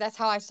 right? Like that's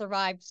how I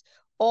survived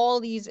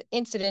all these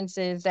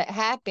incidences that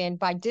happen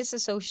by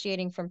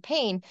disassociating from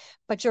pain,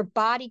 but your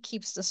body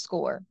keeps the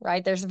score,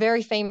 right? There's a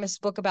very famous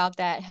book about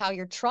that, how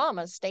your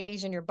trauma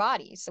stays in your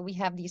body. So we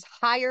have these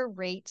higher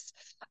rates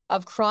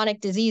of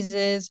chronic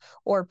diseases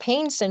or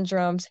pain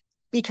syndromes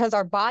because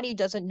our body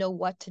doesn't know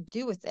what to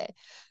do with it.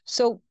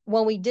 So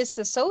when we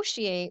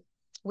disassociate,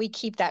 we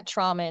keep that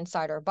trauma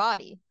inside our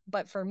body.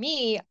 But for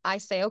me, I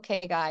say,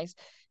 okay, guys,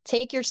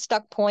 take your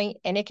stuck point,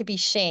 and it could be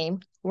shame.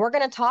 We're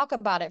going to talk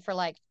about it for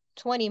like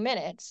 20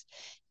 minutes.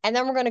 And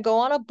then we're going to go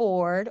on a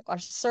board, or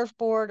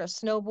surfboard, or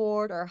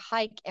snowboard, or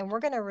hike, and we're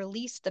going to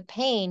release the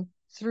pain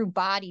through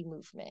body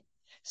movement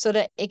so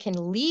that it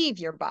can leave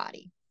your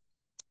body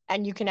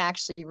and you can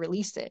actually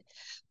release it.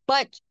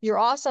 But you're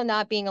also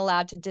not being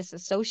allowed to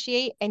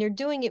disassociate, and you're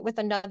doing it with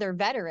another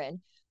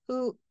veteran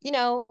who,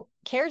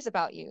 cares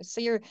about you. So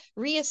you're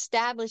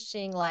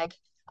reestablishing like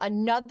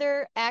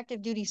another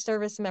active duty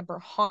service member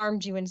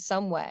harmed you in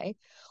some way,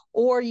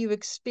 or you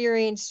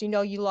experienced,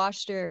 you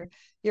lost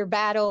your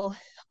battle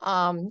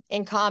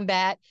in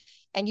combat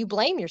and you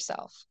blame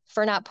yourself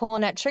for not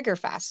pulling that trigger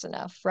fast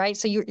enough, right?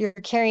 So you're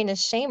carrying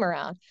this shame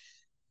around.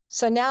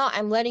 So now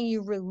I'm letting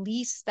you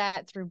release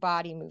that through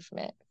body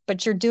movement,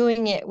 but you're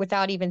doing it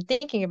without even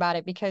thinking about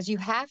it because you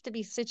have to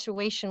be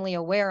situationally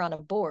aware on a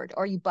board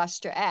or you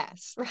bust your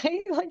ass,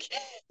 right? Like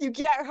you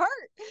get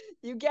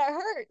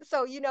hurt.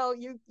 So,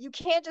 you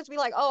can't just be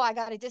like, oh, I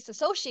got to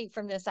disassociate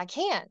from this. I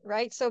can't,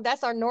 right? So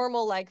that's our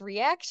normal like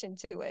reaction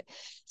to it.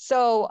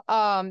 So,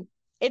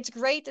 it's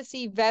great to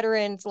see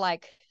veterans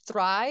like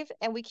thrive,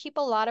 and we keep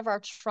a lot of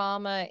our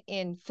trauma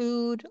in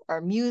food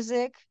or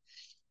music.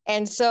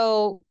 And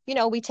so,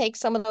 we take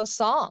some of those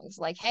songs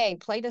like, hey,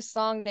 play this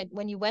song that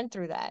when you went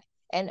through that.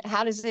 And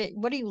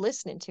what are you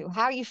listening to?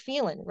 How are you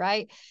feeling?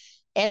 Right.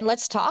 And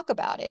let's talk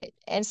about it.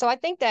 And so I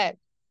think that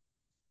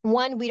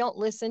one, we don't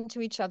listen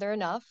to each other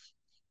enough.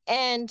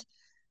 And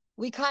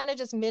we kind of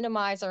just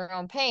minimize our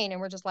own pain. And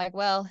we're just like,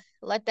 well,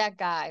 let that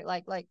guy,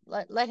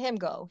 let him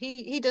go.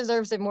 He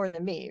deserves it more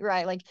than me.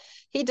 Right. Like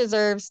he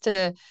deserves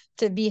to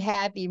be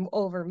happy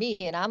over me.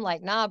 And I'm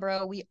like, nah,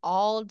 bro, we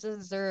all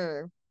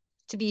deserve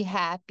to be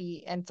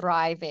happy and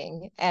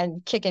thriving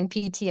and kicking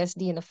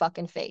PTSD in the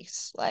fucking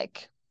face.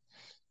 Like,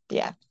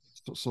 yeah.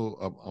 So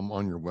I'm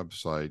on your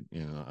website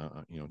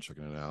and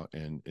checking it out.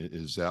 And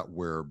is that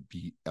where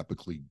Be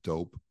Epically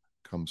Dope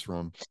comes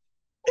from?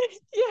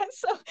 Yeah.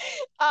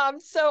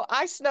 So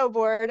I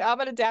snowboard. I'm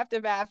an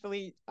adaptive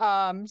athlete.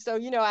 So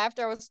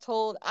after I was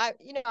told, I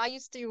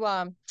used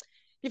to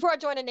before I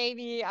joined the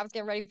Navy, I was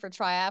getting ready for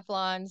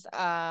triathlons.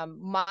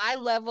 My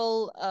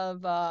level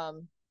of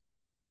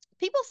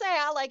people say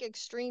I like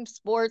extreme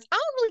sports. I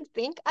don't really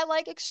think I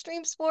like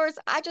extreme sports.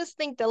 I just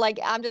think that like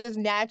I'm just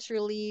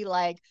naturally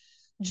like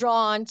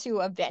drawn to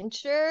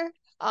adventure.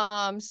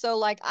 So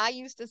like I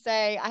used to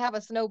say, I have a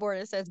snowboard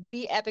that says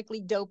be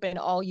epically dope in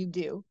all you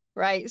do.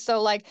 Right.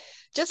 So like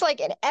just like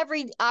in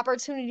every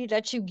opportunity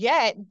that you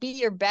get, be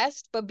your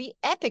best, but be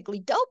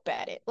epically dope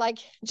at it. Like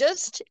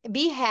just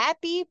be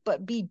happy,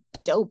 but be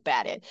dope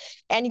at it.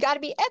 And you got to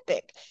be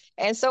epic.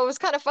 And so it was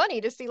kind of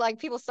funny to see like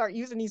people start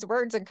using these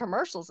words in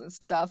commercials and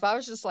stuff. I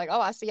was just like, oh,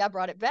 I see, I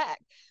brought it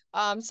back.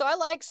 So I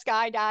like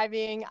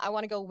skydiving. I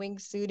want to go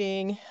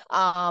wingsuiting.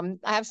 I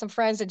have some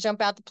friends that jump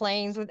out the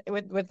planes with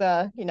Red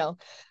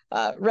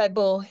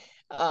Bull.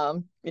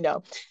 You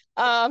know,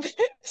 um,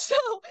 so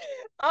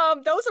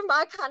those are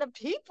my kind of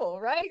people,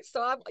 right?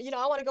 So I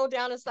want to go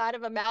down the side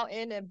of a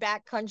mountain and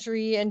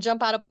backcountry and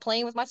jump out a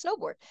plane with my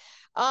snowboard.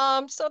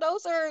 So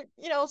those are,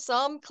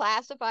 some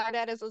classify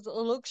that as a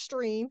little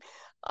extreme.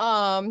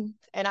 And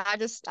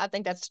I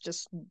think that's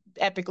just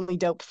epically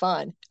dope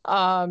fun.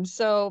 I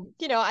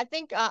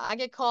think I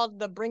get called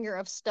the bringer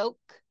of stoke.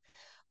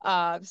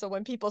 So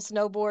when people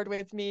snowboard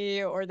with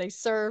me or they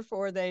surf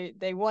or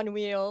they one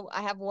wheel,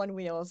 I have one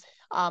wheels.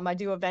 I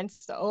do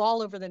events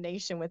all over the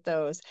nation with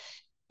those.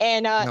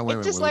 And Now,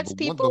 it just lets the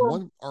people.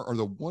 one are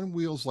the one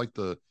wheels like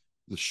the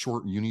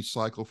short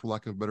unicycle, for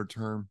lack of a better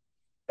term?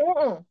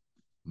 Mm-mm.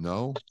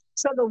 No.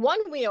 So the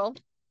one wheel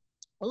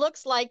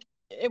looks like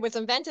it was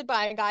invented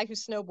by a guy who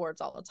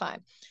snowboards all the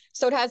time.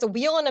 So it has a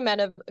wheel in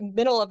the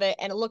middle of it,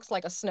 and it looks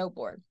like a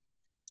snowboard.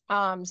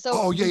 So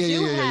Oh yeah, we yeah,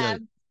 do yeah, yeah, have,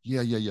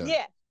 yeah, yeah, yeah,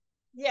 yeah.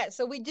 yeah.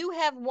 So we do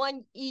have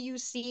one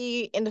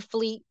EUC in the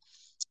fleet.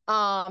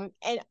 And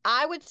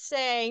I would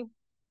say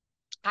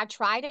I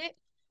tried it,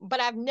 but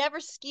I've never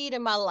skied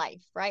in my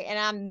life, right? And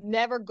I'm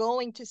never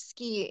going to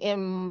ski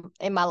in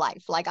my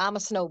life. Like I'm a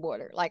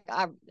snowboarder. Like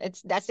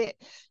that's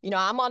it.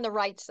 I'm on the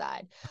right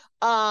side.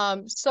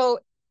 So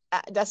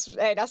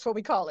that's what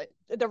we call it,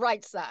 the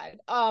right side.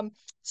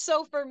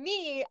 So for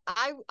me,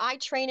 I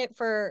train it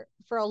for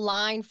a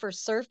line for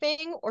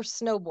surfing or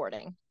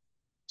snowboarding,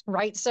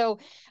 right? So,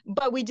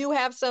 but we do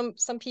have some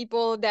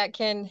people that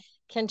can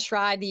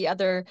try the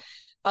other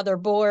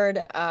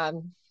board.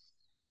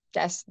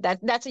 That's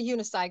a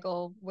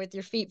unicycle with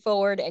your feet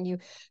forward and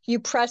you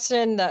press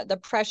in the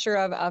pressure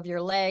of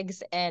your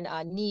legs and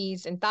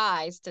knees and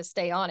thighs to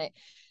stay on it.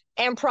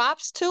 And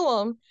props to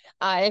them.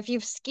 If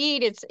you've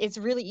skied, it's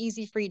really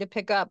easy for you to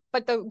pick up.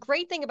 But the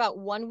great thing about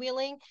one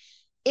wheeling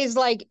is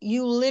like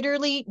you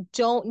literally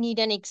don't need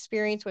any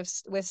experience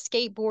with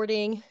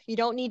skateboarding. You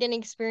don't need any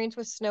experience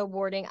with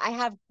snowboarding. I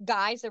have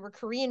guys that were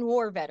Korean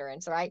War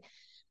veterans, right?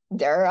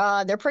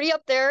 They're pretty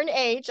up there in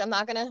age. I'm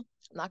not gonna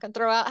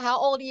throw out how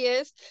old he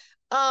is.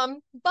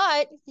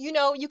 But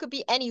you could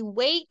be any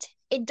weight.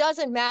 It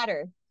doesn't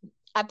matter.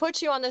 I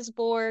put you on this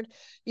board.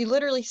 You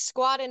literally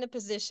squat in a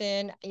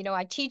position.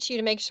 I teach you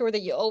to make sure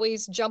that you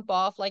always jump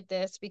off like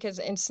this because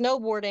in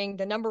snowboarding,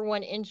 the number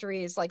one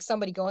injury is like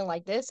somebody going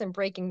like this and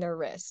breaking their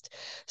wrist.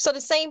 So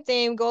the same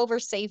thing, go over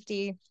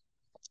safety.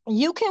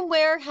 You can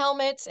wear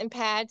helmets and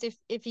pads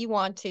if you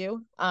want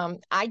to.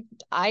 I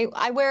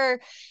wear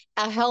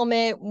a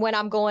helmet when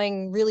I'm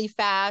going really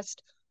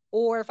fast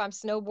or if I'm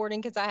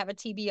snowboarding because I have a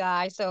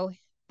TBI. So,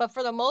 but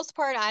for the most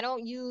part, I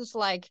don't use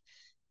like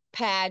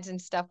pads and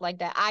stuff like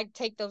that. I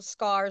take those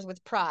scars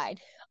with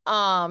pride.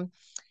 And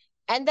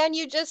then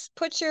you just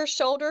put your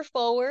shoulder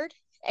forward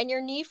and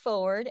your knee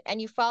forward and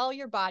you follow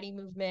your body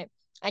movement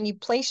and you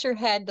place your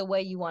head the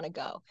way you want to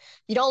go.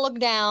 You don't look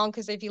down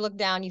because if you look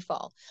down, you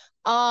fall.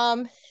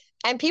 And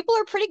people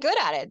are pretty good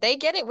at it. They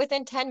get it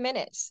within 10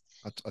 minutes.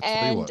 I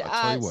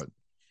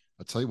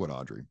tell you what,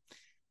 Audrey.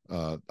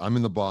 I'm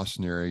in the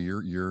Boston area.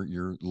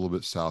 You're a little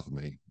bit south of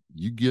me.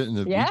 You get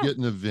you get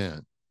an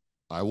event,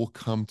 I will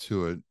come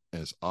to it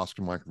as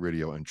Oscar Mike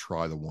Radio and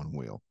try the one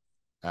wheel.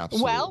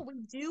 Absolutely. Well, we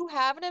do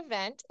have an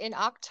event in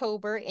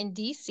October in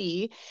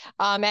DC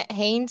at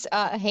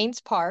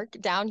Haynes Park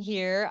down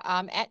here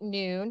at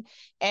noon,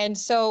 and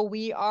so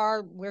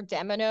we're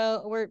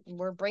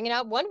bringing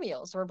out one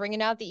wheels. We're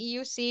bringing out the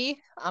EUC.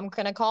 I'm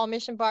gonna call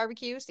Mission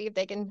Barbecue, see if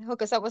they can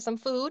hook us up with some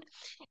food,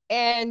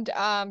 and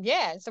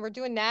so we're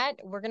doing that.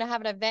 We're gonna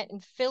have an event in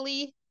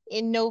Philly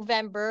in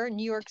November,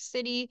 New York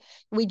City.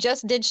 We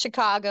just did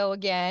Chicago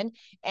again,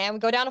 and we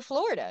go down to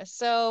Florida.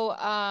 So,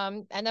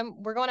 and then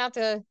we're going out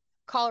to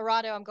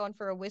Colorado. I'm going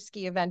for a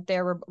whiskey event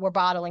there. We're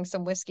bottling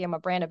some whiskey. I'm a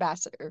brand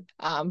ambassador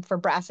for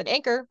Brass and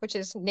Anchor, which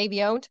is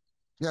Navy owned.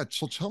 Yeah.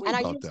 So tell me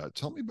about that.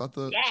 Tell me about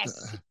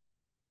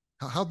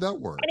how'd that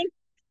work?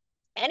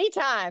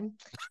 Anytime.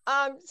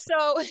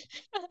 So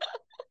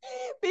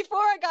before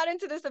I got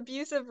into this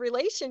abusive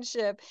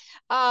relationship,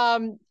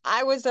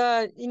 I was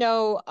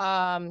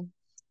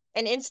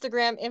an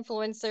Instagram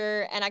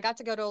influencer and I got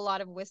to go to a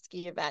lot of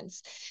whiskey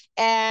events.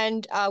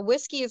 And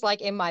whiskey is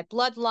like in my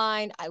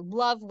bloodline. I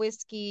love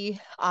whiskey,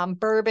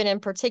 bourbon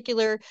in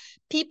particular.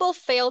 People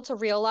fail to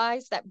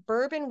realize that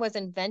bourbon was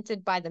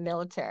invented by the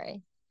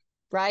military,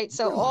 right?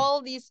 So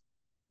all these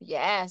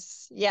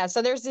Yes. Yeah.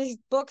 So there's these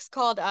books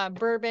called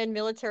Bourbon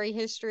Military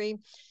History.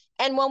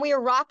 And when we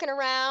were rocking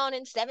around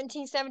in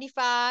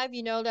 1775,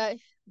 that,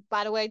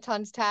 by the way,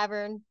 Tons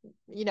Tavern,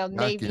 Back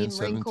Navy in and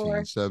Marine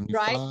Corps,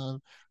 right?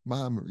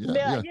 1775, yeah,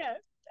 Yeah, yeah. yeah.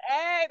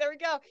 Hey, there we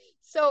go.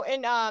 So,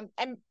 and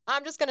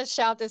I'm just gonna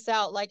shout this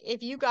out. Like,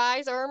 if you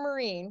guys are a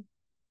Marine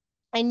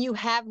and you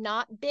have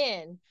not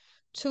been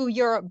to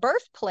your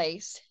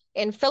birthplace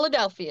in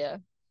Philadelphia,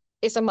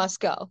 it's a must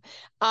go.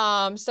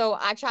 So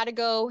I try to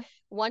go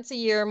once a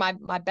year.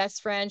 My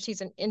best friend,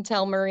 she's an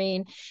Intel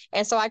Marine,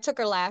 and so I took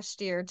her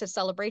last year to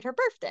celebrate her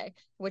birthday,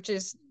 which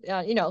is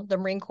the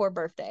Marine Corps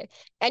birthday.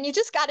 And you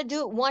just got to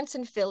do it once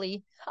in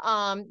Philly.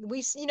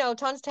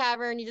 Tons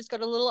Tavern. You just go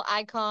to a little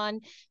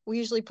icon. We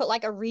usually put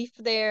like a reef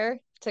there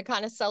to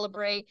kind of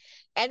celebrate,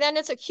 and then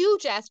it's a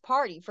huge ass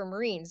party for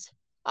Marines.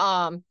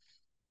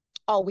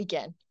 All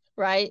weekend,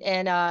 right?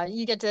 And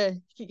you get to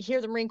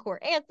hear the Marine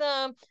Corps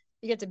anthem.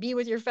 You get to be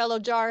with your fellow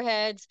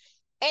jarheads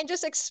and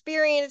just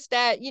experience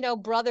that,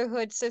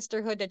 brotherhood,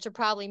 sisterhood that you're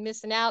probably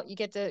missing out. You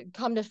get to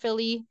come to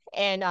Philly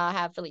and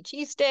have Philly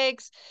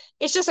cheesesteaks.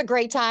 It's just a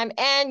great time.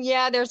 And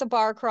yeah, there's a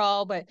bar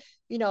crawl, but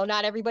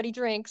not everybody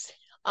drinks.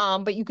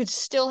 But you could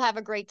still have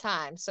a great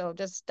time. So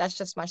that's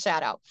just my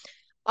shout out.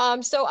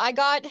 So I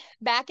got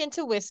back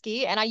into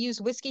whiskey and I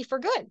use whiskey for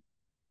good.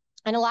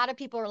 And a lot of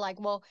people are like,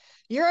 well,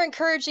 you're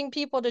encouraging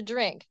people to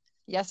drink.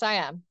 Yes, I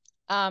am.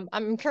 I'm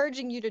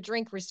encouraging you to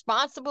drink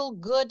responsible,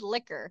 good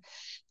liquor.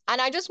 And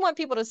I just want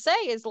people to say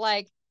is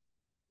like,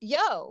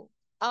 yo,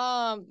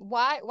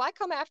 why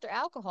come after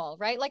alcohol,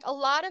 right? Like a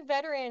lot of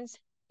veterans,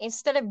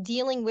 instead of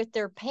dealing with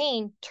their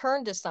pain,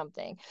 turn to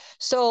something.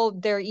 So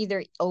they're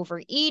either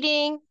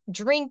overeating,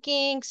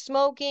 drinking,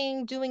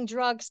 smoking, doing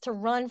drugs to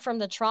run from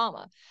the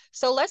trauma.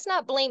 So let's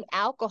not blame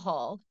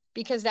alcohol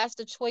because that's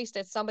the choice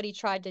that somebody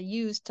tried to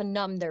use to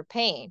numb their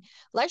pain.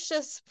 Let's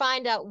just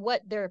find out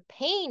what their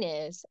pain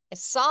is,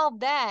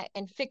 solve that,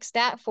 and fix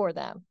that for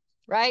them.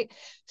 Right.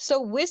 So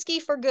whiskey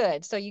for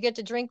good. So you get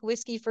to drink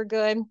whiskey for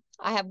good.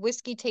 I have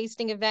whiskey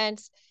tasting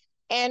events.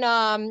 And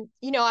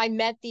I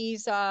met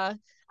these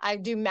I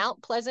do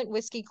Mount Pleasant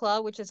Whiskey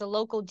Club, which is a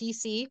local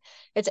DC.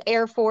 It's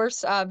Air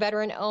Force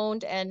veteran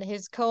owned, and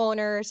his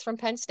co-owner is from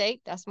Penn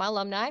State. That's my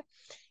alumni.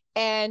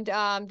 And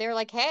they're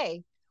like,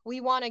 hey, we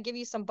want to give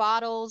you some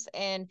bottles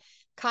and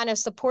kind of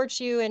support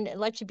you and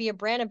let you be a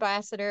brand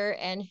ambassador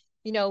and,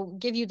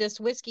 give you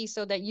this whiskey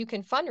so that you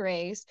can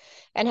fundraise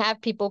and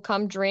have people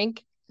come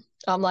drink.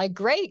 I'm like,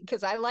 great,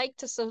 because I like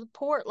to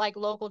support like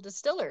local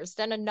distillers.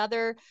 Then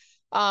another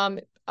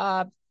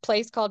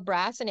place called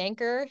Brass and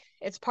Anchor.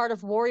 It's part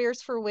of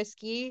Warriors for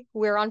Whiskey.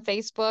 We're on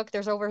Facebook.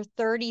 There's over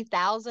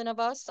 30,000 of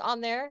us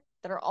on there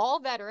that are all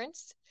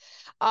veterans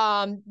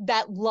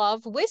that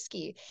love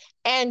whiskey.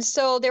 And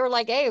so they were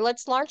like, hey,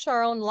 let's launch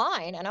our own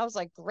line. And I was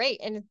like,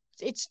 great. And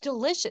it's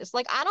delicious.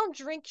 Like, I don't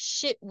drink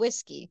shit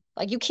whiskey.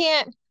 Like, you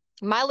can't,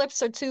 my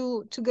lips are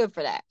too good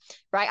for that.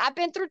 Right. I've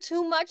been through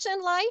too much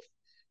in life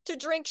to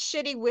drink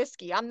shitty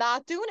whiskey. I'm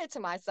not doing it to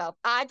myself.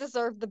 I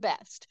deserve the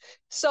best.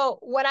 So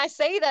when I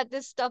say that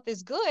this stuff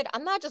is good,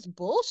 I'm not just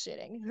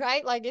bullshitting,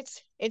 right? Like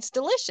it's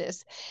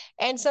delicious.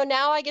 And so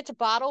now I get to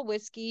bottle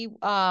whiskey.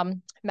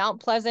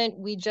 Mount Pleasant,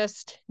 we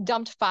just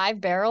dumped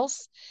 5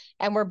 barrels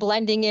and we're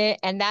blending it,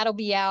 and that'll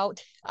be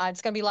out.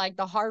 It's going to be like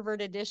the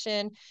Harvard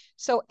edition.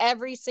 So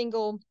every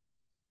single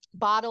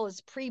bottle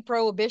is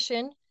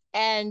pre-prohibition,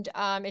 and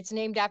it's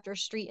named after a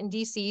street in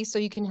DC, so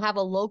you can have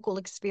a local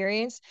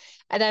experience.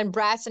 And then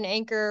Brass and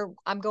Anchor,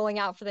 I'm going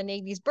out for the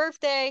Navy's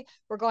birthday.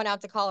 We're going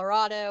out to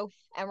Colorado,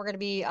 and we're going to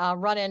be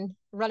running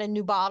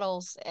new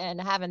bottles and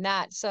having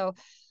that. So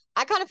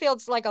I kind of feel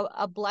it's like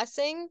a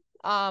blessing.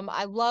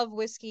 I love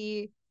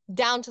whiskey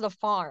down to the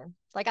farm.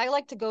 Like, I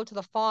like to go to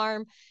the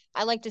farm.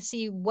 I like to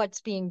see what's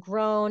being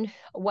grown,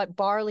 what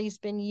barley's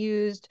been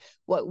used,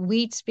 what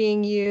wheat's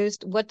being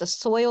used, what the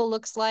soil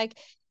looks like.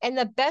 And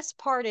the best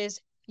part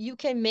is you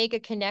can make a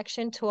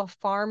connection to a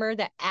farmer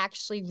that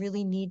actually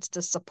really needs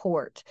the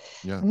support,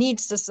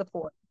 needs the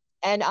support.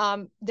 And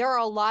there are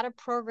a lot of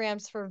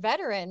programs for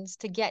veterans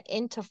to get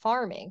into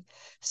farming.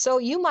 So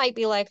you might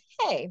be like,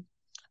 hey,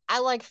 I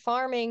like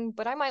farming,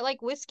 but I might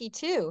like whiskey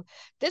too.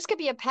 This could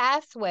be a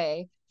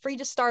pathway for you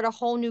to start a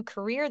whole new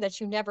career that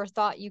you never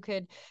thought you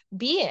could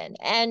be in.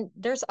 And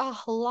there's a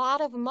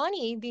lot of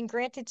money being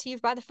granted to you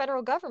by the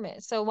federal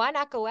government. So why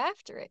not go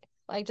after it?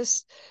 Like,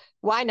 just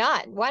why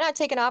not? Why not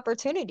take an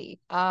opportunity?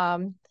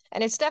 And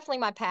it's definitely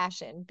my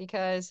passion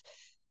because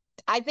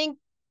I think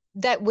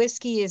that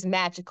whiskey is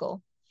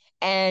magical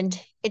and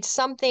it's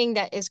something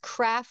that is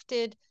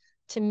crafted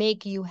to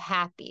make you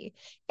happy.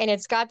 And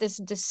it's got this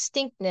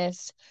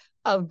distinctness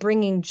of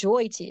bringing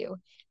joy to you.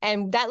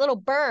 And that little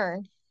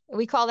burn,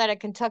 we call that a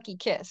Kentucky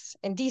kiss.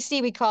 In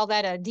DC, we call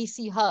that a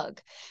DC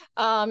hug.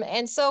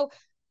 And so,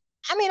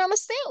 I mean, I'm a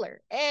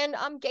sailor and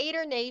I'm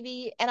Gator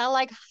Navy and I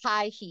like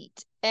high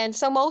heat. And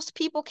so most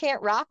people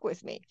can't rock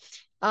with me.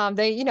 I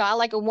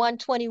like a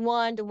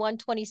 121 to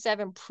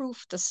 127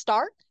 proof to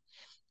start.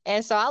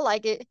 And so I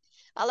like it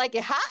hot, like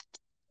it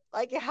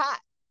hot,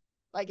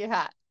 like it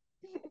hot.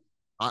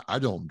 I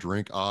don't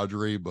drink,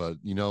 Audrey, but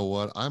you know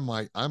what? I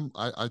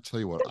tell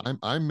you what,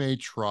 I may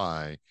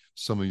try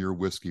some of your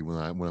whiskey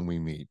when we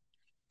meet.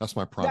 That's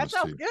my promise That to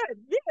sounds you. good.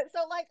 Yeah.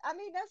 So like, I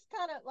mean, that's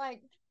kind of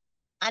like,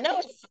 I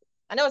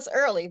know it's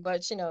early,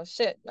 but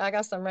shit, I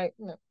got some right.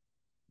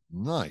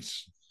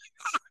 Nice.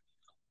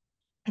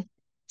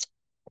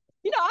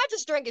 I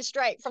just drink it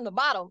straight from the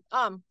bottle.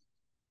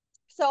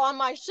 So on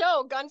my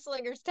show,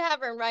 Gunslingers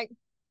Tavern, right?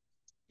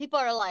 People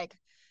are like,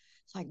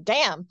 it's like,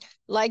 damn,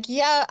 like,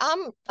 yeah,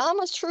 I'm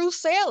a true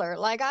sailor.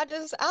 Like, I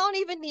don't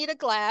even need a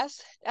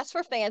glass. That's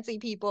for fancy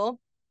people.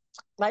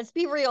 Let's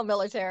be real,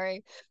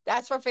 military.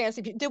 That's for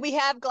fancy people. Do we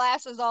have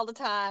glasses all the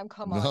time?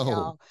 Come on, No.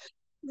 y'all.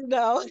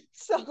 No.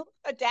 So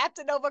adapt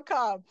and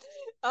overcome.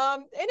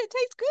 And it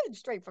tastes good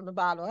straight from the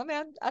bottle. I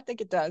mean, I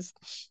think it does.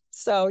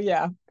 So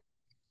yeah.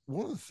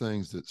 One of the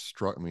things that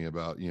struck me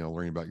about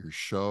learning about your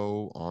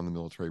show on the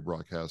Military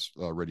Broadcast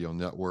Radio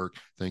Network,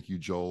 thank you,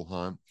 Joel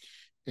Hunt,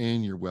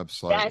 and your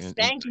website. Yes,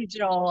 thank you,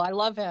 Joel. I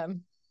love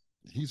him.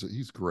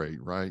 He's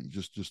great, right?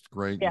 Just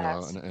great.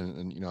 Yes.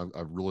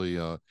 I've really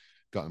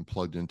gotten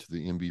plugged into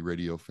the MB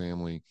radio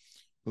family.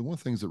 But one of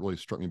the things that really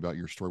struck me about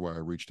your story, why I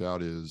reached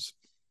out, is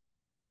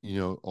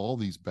all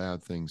these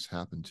bad things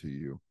happen to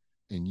you,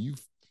 and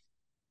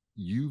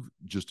you've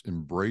just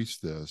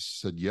embraced this,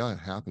 said, yeah, it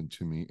happened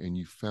to me, and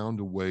you found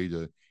a way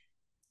to,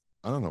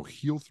 I don't know,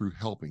 heal through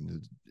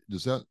helping.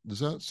 Does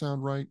that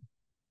sound right?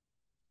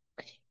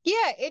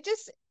 Yeah, it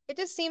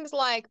just seems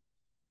like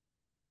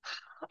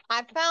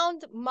I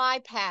found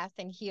my path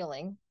in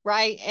healing,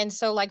 right? And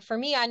so like for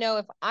me, I know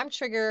if I'm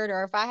triggered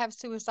or if I have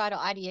suicidal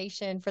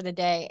ideation for the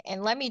day,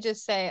 and let me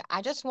just say,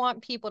 I just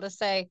want people to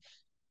say,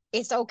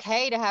 it's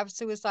okay to have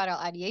suicidal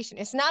ideation.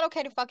 It's not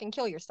okay to fucking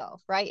kill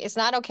yourself, right? It's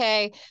not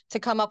okay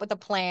to come up with a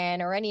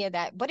plan or any of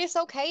that, but it's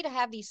okay to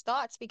have these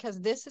thoughts because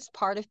this is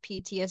part of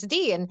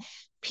PTSD. And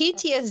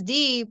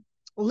PTSD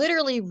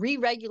literally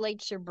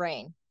re-regulates your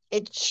brain.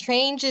 It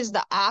changes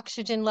the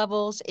oxygen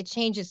levels, it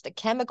changes the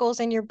chemicals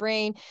in your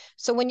brain.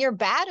 So when you're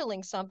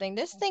battling something,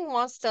 this thing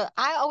wants to,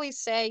 I always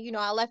say,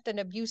 I left an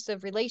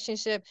abusive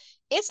relationship.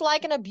 It's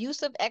like an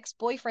abusive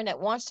ex-boyfriend that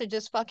wants to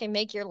just fucking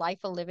make your life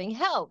a living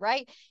hell,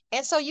 right?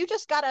 And so you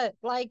just gotta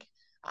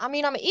I'm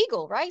an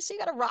eagle, right? So you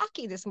gotta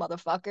Rocky this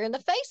motherfucker in the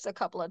face a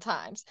couple of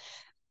times.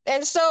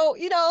 And so,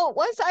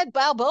 once I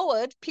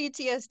Balboa'd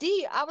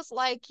PTSD, I was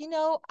like,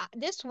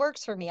 this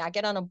works for me. I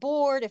get on a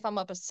board if I'm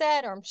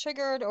upset or I'm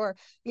triggered, or,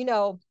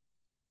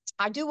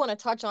 I do want to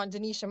touch on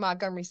Denisha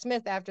Montgomery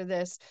Smith after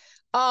this.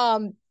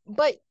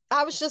 But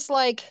I was just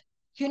like,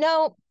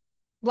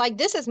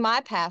 this is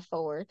my path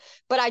forward.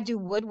 But I do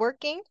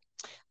woodworking.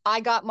 I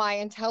got my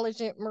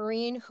intelligent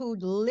Marine who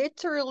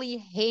literally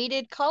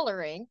hated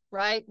coloring,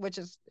 right? Which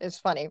is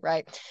funny,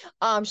 right?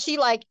 She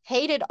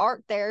hated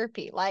art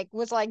therapy,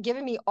 was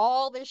giving me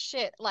all this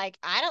shit. Like,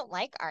 I don't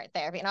like art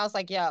therapy. And I was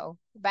like, yo,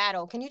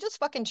 battle, can you just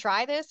fucking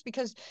try this?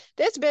 Because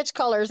this bitch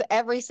colors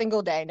every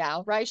single day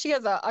now, right? She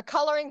has a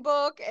coloring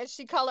book and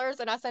she colors,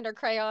 and I send her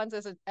crayons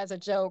as a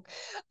joke.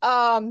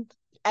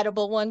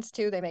 Edible ones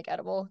too. They make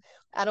edible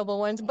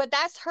ones, but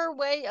that's her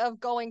way of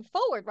going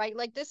forward, right?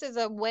 Like, this is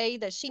a way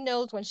that she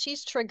knows when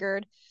she's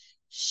triggered,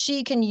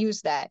 she can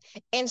use that.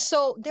 And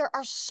so there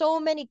are so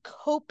many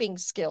coping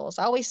skills.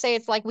 I always say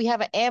it's like we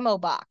have an ammo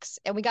box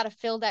and we got to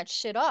fill that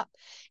shit up.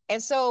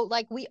 And so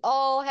we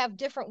all have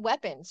different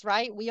weapons,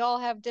 right? We all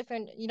have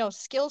different,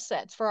 skill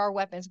sets for our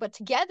weapons, but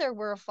together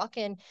we're a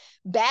fucking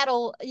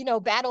battle,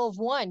 battle of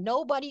one.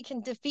 Nobody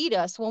can defeat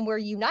us when we're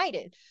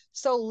united.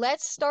 So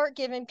let's start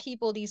giving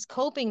people these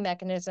coping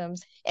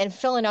mechanisms and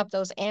filling up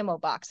those ammo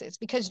boxes,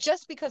 because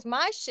just because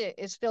my shit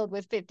is filled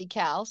with 50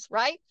 cals,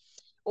 right?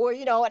 Or,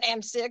 an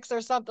M6 or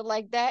something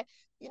like that,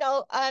 and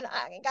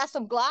I got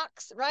some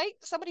Glocks, right?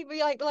 Somebody be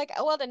like,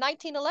 oh, well, the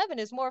 1911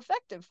 is more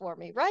effective for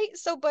me, right?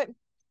 So,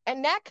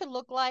 and that could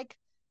look like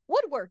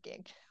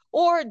woodworking,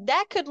 or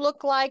that could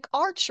look like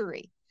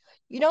archery,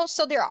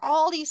 so there are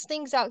all these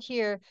things out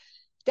here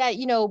that,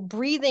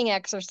 breathing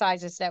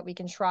exercises that we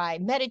can try,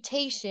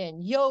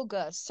 meditation,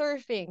 yoga,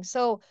 surfing.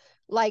 So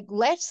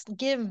let's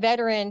give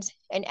veterans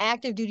and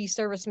active duty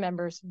service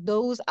members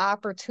those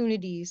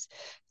opportunities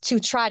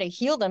to try to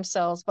heal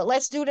themselves, but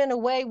let's do it in a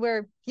way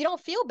where you don't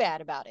feel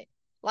bad about it.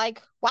 Why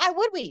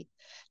would we?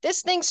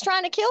 This thing's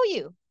trying to kill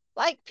you.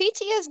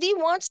 PTSD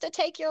wants to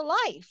take your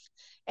life.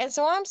 And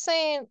so I'm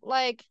saying,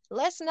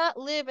 let's not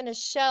live in a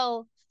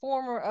shell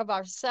former of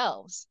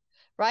ourselves,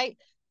 right?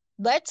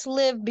 Let's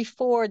live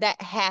before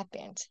that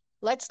happened.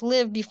 Let's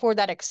live before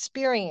that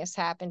experience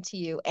happened to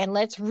you, and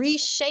let's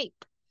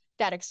reshape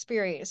that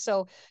experience.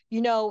 So,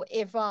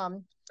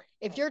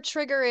 if your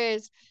trigger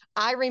is,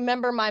 I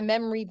remember my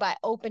memory by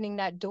opening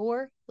that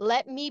door,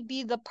 let me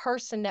be the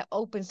person that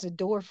opens the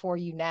door for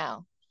you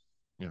now.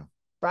 Yeah.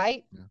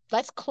 Right? Yeah.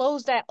 Let's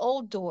close that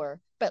old door,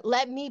 but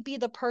let me be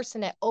the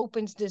person that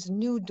opens this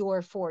new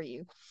door for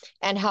you.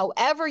 And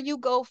however you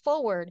go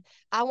forward,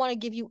 I want to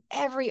give you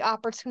every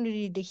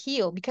opportunity to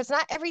heal, because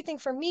not everything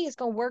for me is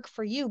going to work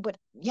for you, but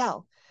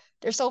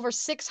there's over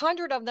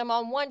 600 of them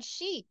on one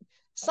sheet.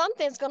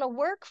 Something's going to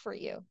work for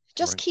you.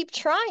 Just keep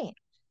trying.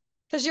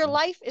 because your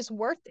life is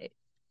worth it.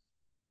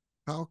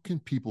 How can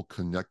people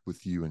connect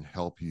with you and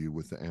help you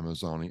with the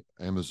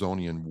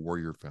Amazonian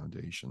Warrior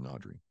Foundation,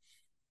 Audry?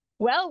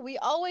 Well, we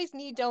always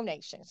need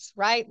donations,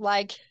 right?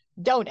 Like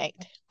donate.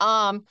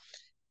 I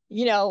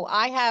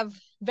have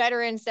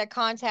veterans that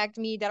contact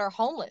me that are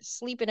homeless,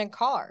 sleeping in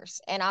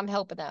cars, and I'm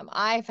helping them.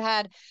 I've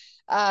had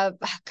a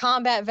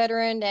combat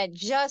veteran that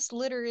just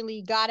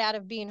literally got out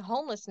of being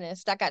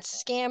homelessness, that got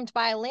scammed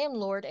by a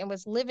landlord and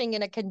was living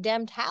in a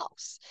condemned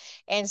house.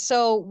 And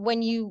so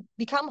when you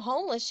become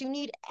homeless, you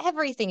need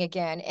everything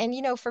again. And,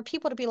 for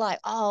people to be like,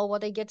 oh, well,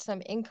 they get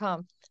some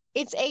income.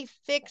 It's a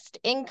fixed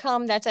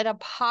income that's at a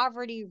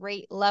poverty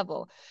rate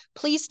level.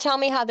 Please tell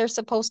me how they're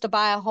supposed to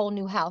buy a whole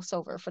new house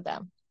over for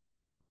them.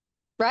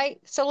 Right.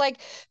 So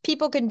like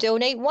people can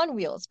donate one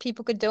wheels,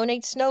 people could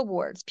donate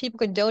snowboards, people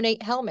can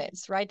donate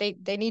helmets, right?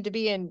 They need to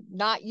be in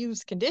not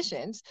used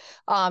conditions.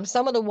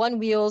 Some of the one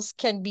wheels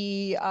can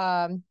be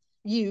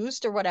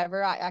used or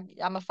whatever.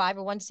 I'm a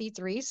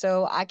 501c3,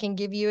 so I can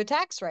give you a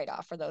tax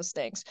write-off for those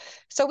things.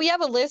 So we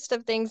have a list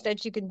of things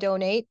that you can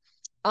donate.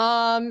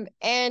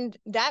 And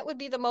that would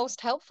be the most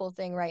helpful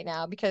thing right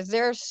now, because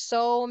there are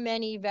so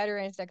many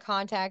veterans that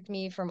contact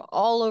me from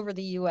all over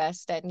the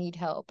US that need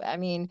help. I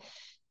mean,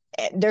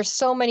 there's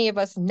so many of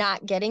us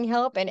not getting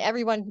help, and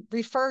everyone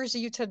refers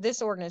you to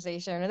this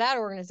organization or that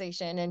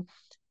organization, and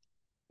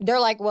they're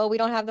like, well, we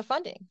don't have the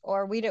funding,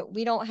 or we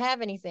don't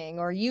have anything,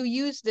 or you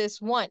used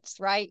this once,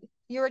 right?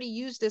 You already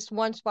used this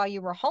once while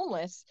you were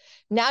homeless.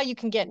 Now you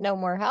can get no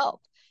more help.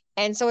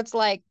 And so it's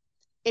like,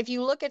 if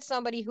you look at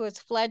somebody who has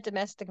fled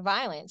domestic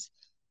violence,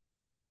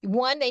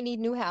 one, they need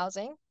new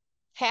housing.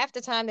 Half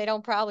the time they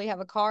don't probably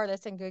have a car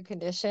that's in good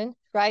condition,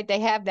 right? They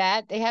have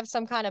that. They have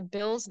some kind of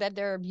bills that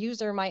their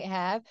abuser might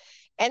have.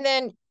 And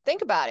then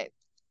think about it.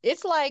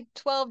 It's like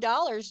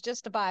 $12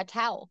 just to buy a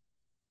towel.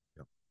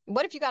 Yep.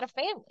 What if you got a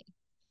family?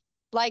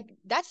 Like,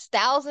 that's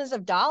thousands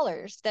of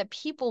dollars that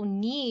people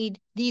need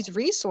these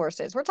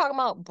resources. We're talking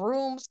about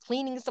brooms,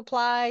 cleaning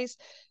supplies.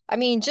 I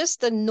mean,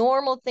 just the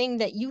normal thing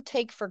that you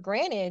take for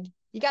granted,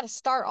 you got to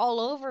start all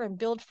over and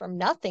build from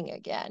nothing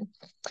again.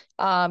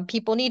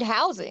 People need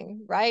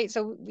housing, right?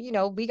 So,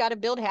 we got to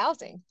build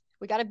housing.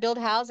 We got to build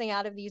housing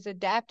out of these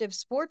adaptive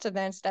sports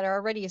events that are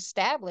already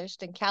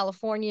established in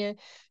California,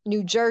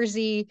 New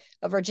Jersey,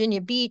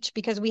 Virginia Beach,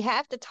 because we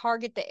have to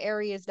target the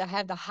areas that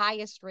have the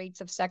highest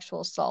rates of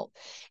sexual assault.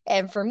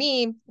 And for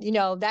me,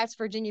 that's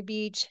Virginia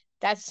Beach,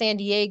 that's San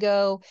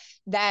Diego,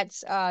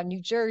 that's New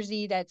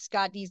Jersey, that's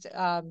got these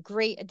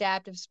great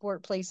adaptive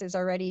sport places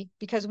already,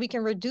 because we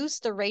can reduce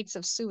the rates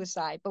of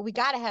suicide, but we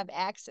got to have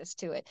access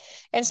to it.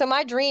 And so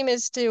my dream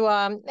is to,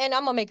 and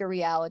I'm gonna make a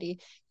reality,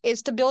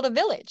 is to build a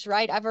village,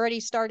 right? I've already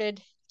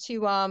started to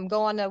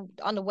go on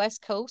the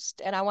West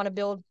Coast, and I want to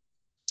build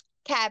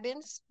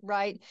cabins,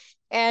 right?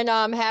 And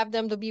have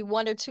them to be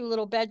 1 or 2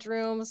 little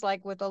bedrooms,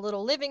 like with a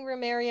little living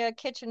room area,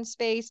 kitchen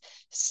space.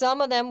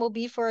 Some of them will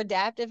be for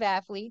adaptive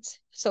athletes,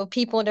 so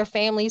people and their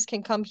families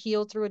can come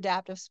heal through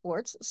adaptive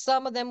sports.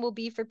 Some of them will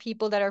be for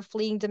people that are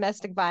fleeing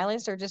domestic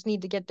violence or just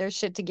need to get their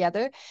shit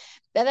together.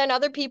 And then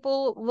other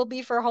people will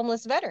be for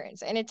homeless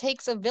veterans. And it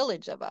takes a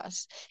village of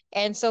us.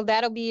 And so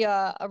that'll be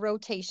a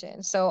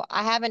rotation. So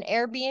I have an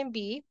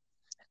Airbnb.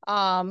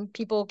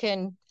 People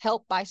can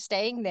help by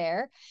staying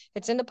there.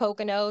 It's in the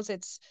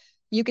Poconos.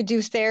 You could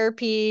do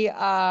therapy.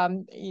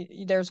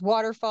 There's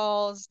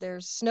waterfalls,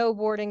 there's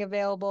snowboarding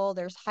available,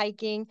 there's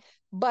hiking,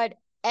 but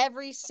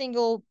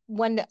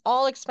when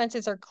all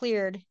expenses are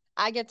cleared,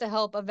 I get to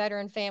help a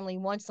veteran family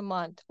once a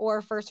month, or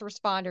a first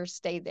responder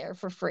stay there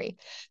for free.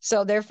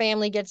 So their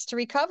family gets to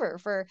recover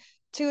for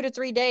 2 to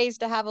 3 days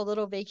to have a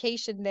little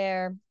vacation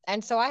there.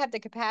 And so I have the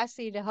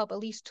capacity to help at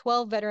least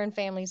 12 veteran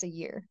families a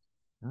year.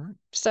 All right.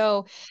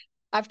 So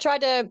I've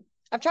tried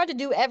to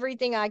do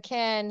everything I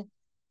can,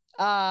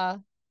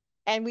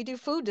 and we do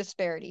food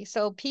disparity.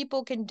 So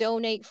people can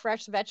donate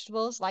fresh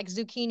vegetables like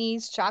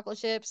zucchinis, chocolate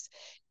chips,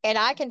 and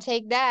I can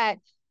take that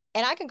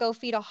and I can go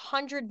feed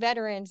 100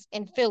 veterans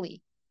in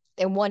Philly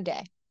in one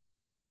day.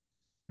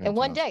 Fantastic. In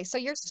one day. So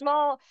you're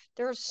small.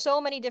 There are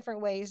so many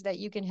different ways that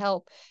you can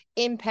help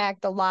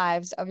impact the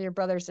lives of your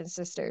brothers and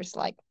sisters,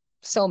 like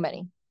so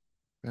many.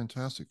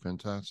 Fantastic.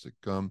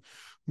 We're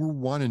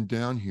winding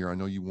down here. I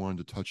know you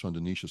wanted to touch on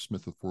Denisha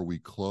Smith before we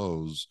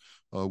close.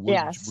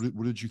 Yes.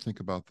 What did you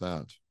think about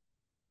that?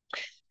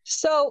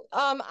 So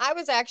I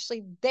was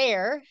actually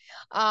there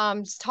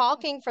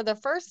talking for the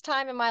first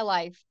time in my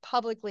life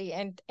publicly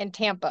in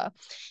Tampa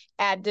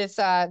at this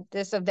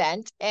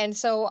event. And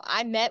so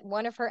I met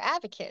one of her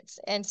advocates.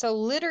 And so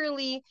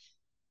literally,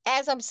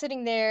 as I'm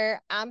sitting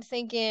there, I'm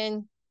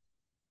thinking,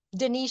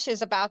 Denisha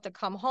is about to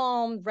come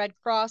home. Red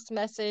Cross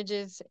message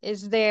is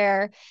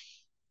there.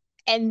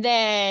 And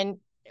then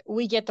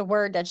we get the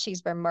word that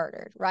she's been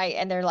murdered, right?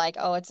 And they're like,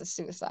 oh, it's a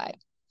suicide.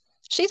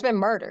 She's been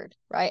murdered,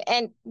 right?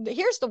 And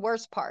here's the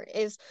worst part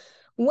is,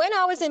 when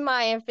I was in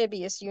my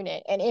amphibious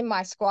unit and in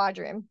my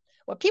squadron,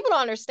 what people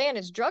don't understand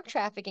is drug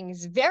trafficking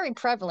is very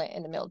prevalent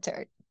in the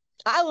military.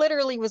 I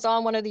literally was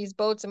on one of these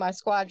boats in my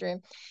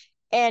squadron,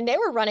 and they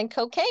were running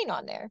cocaine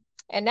on there.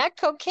 And that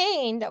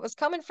cocaine that was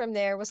coming from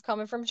there was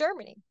coming from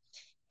Germany.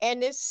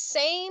 And this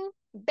same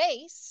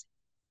base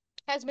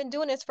has been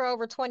doing this for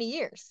over 20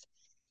 years.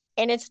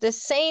 And it's the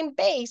same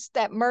base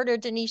that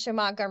murdered Denisha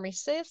Montgomery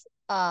Smith,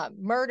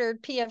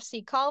 murdered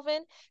PFC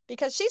Colvin,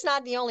 because she's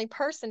not the only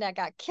person that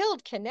got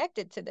killed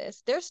connected to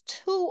this. There's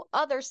 2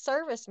 other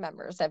service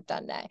members that have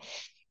done that.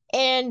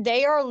 And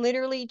they are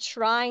literally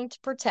trying to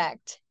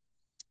protect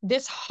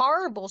this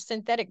horrible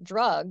synthetic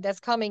drug that's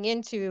coming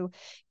into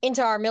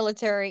our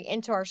military,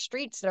 into our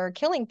streets, that are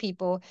killing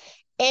people.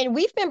 And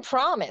we've been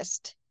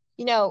promised,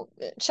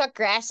 Chuck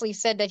Grassley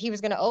said that he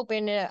was going to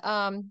open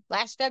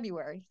last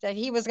February, that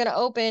he was going to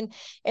open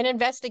an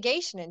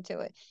investigation into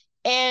it.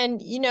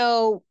 And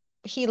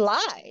he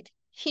lied.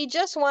 He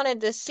just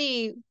wanted to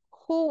see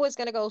who was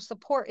going to go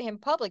support him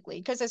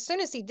publicly, because as soon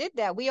as he did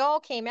that, we all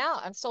came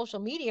out on social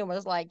media and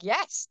was like,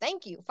 yes,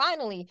 thank you,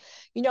 finally,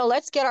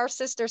 let's get our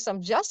sister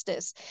some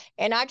justice.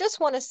 And I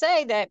just want to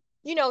say that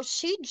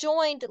she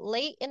joined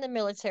late in the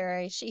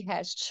military. She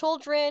has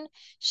children.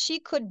 She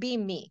could be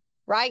me,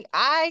 right?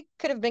 I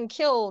could have been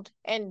killed,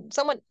 and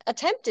someone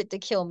attempted to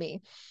kill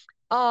me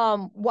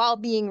while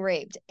being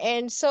raped.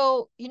 And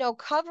so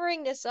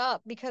covering this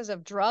up because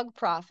of drug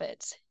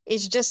profits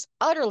is just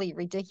utterly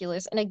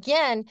ridiculous. And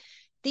again,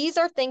 these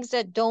are things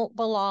that don't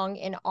belong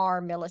in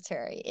our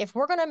military. If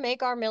we're going to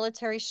make our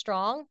military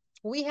strong,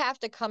 we have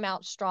to come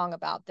out strong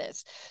about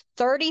this.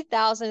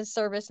 30,000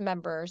 service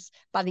members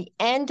by the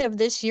end of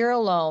this year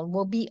alone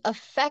will be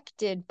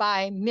affected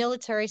by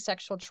military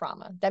sexual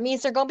trauma. That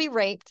means they're going to be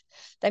raped.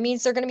 That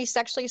means they're going to be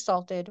sexually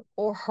assaulted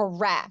or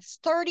harassed.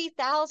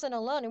 30,000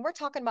 alone. And we're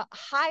talking about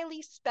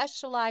highly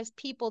specialized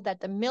people that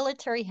the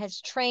military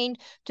has trained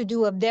to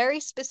do a very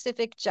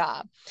specific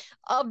job.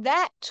 Of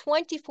that,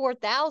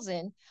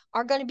 24,000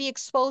 are going to be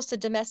exposed to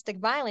domestic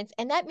violence.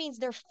 And that means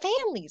their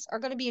families are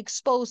going to be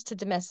exposed to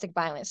domestic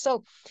violence.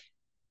 So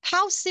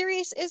how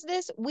serious is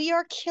this? We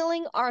are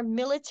killing our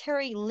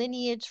military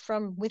lineage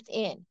from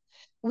within.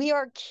 We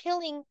are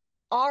killing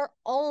our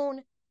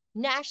own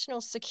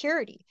national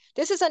security.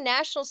 This is a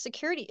national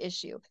security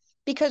issue,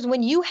 because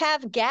when you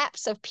have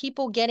gaps of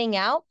people getting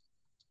out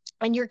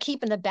and you're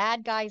keeping the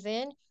bad guys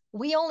in,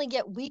 we only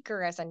get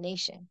weaker as a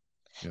nation.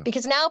 Yeah.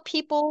 Because now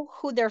people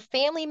who their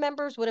family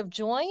members would have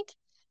joined,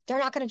 they're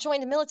not going to join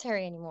the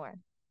military anymore.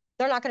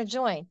 They're not going to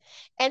join.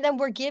 And then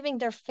we're giving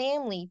their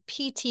family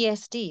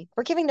PTSD.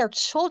 We're giving their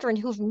children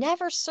who've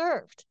never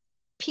served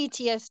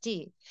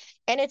PTSD.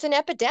 And it's an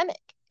epidemic.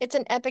 It's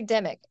an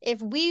epidemic.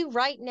 If we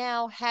right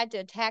now had to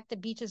attack the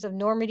beaches of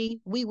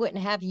Normandy, we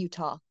wouldn't have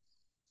Utah.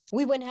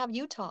 We wouldn't have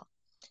Utah.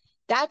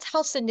 That's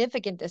how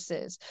significant this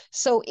is.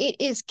 So it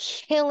is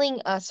killing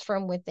us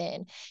from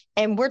within.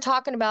 And we're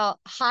talking about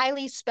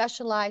highly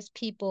specialized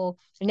people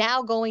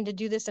now going to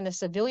do this in a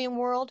civilian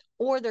world,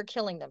 or they're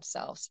killing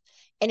themselves.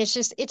 And it's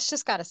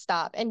just got to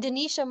stop. And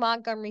Denisha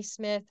Montgomery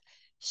Smith,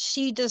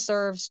 she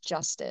deserves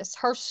justice.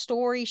 Her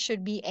story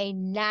should be a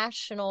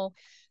national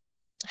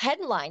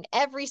headline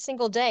every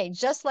single day,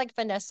 just like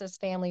Vanessa's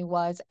family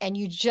was. And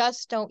you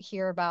just don't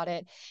hear about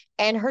it.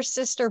 And her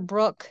sister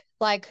Brooke,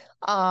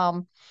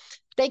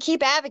 they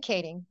keep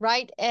advocating,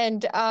 right?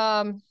 And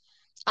I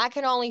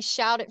can only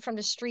shout it from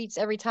the streets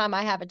every time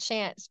I have a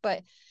chance.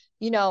 But,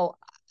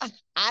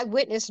 I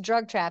witnessed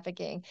drug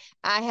trafficking.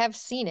 I have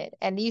seen it.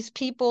 And these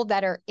people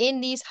that are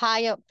in these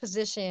high up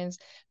positions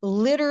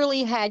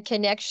literally had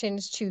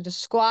connections to the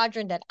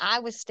squadron that I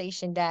was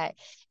stationed at.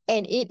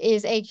 And it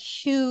is a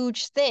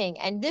huge thing.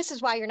 And this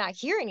is why you're not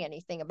hearing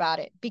anything about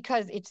it,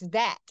 because it's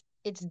that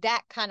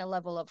kind of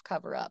level of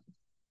cover up.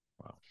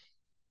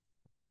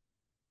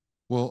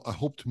 Well, I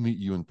hope to meet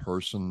you in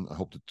person. I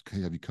hope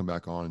to have you come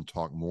back on and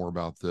talk more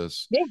about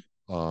this. Yeah.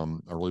 I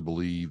really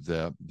believe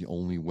that the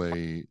only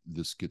way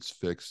this gets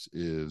fixed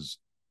is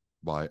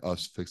by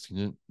us fixing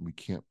it. We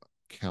can't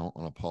count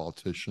on a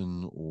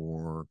politician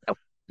or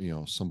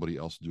somebody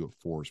else to do it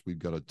for us. We've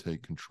got to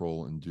take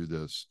control and do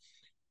this.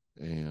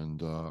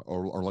 And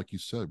or like you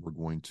said, we're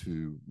going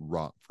to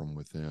rot from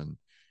within.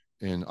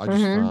 And I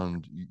just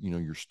found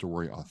your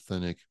story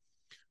authentic.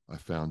 I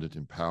found it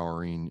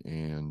empowering,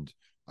 and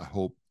I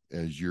hope,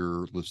 as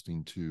you're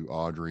listening to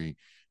Audry,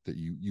 that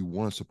you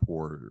want to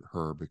support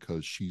her,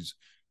 because she's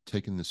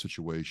taken this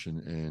situation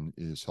and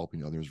is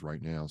helping others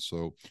right now.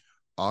 So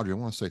Audry, I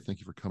want to say thank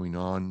you for coming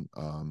on.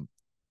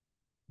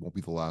 Won't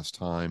be the last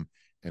time.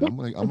 And I'm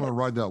gonna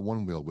ride that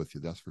one wheel with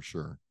you, that's for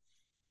sure.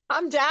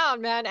 I'm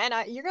down, man. And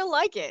you're going to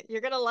like it. You're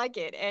going to like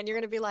it. And you're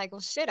going to be like,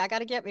 well, shit, I got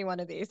to get me one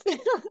of these.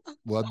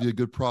 Well, that'd be a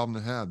good problem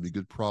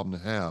to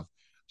have.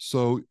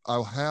 So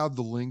I'll have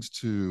the links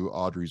to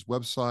Audry's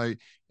website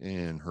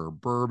and her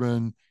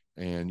bourbon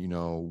and,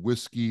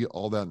 whiskey,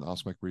 all that in the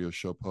Awesome Mike Radio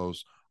show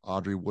post.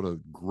 Audry, what a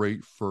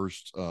great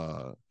first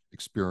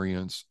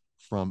experience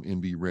from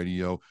MB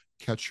Radio.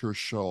 Catch her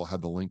show. I'll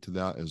have the link to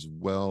that as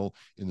well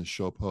in the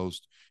show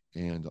post.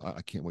 And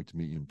I can't wait to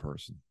meet you in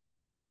person.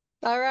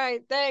 All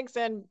right. Thanks.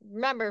 And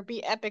remember,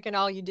 be epic in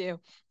all you do.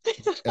 Be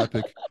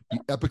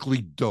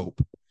epically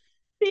dope.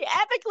 Be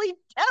epically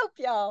dope,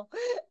 y'all,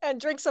 and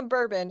drink some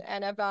bourbon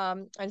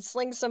and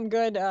sling some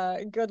good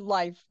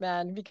life,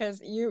 man,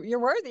 because you're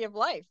worthy of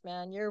life,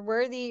 man. You're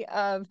worthy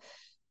of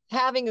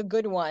having a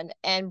good one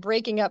and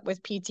breaking up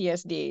with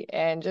PTSD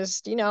and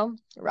just,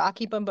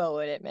 Rocky Balboa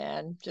with it,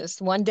 man.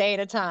 Just one day at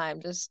a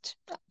time. Just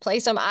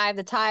play some Eye of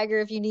the Tiger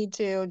if you need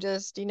to.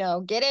 Just,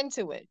 get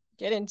into it.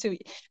 Get into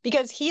it.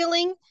 Because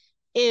healing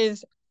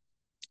is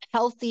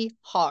healthy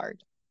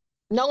hard.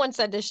 No one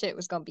said this shit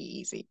was going to be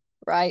easy,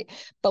 right?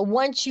 But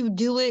once you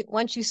do it,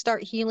 once you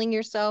start healing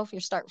yourself, you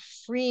start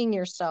freeing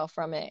yourself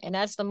from it. And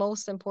that's the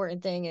most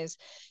important thing is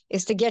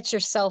to get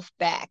yourself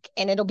back,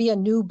 and it'll be a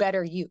new,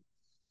 better you.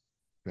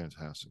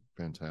 Fantastic.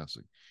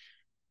 Fantastic.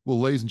 Well,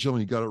 ladies and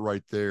gentlemen, you got it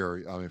right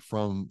there. I mean,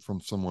 from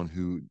someone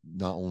who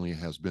not only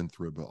has been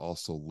through it, but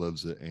also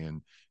lives it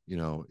and,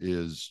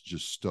 is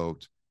just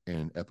stoked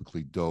and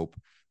epically dope.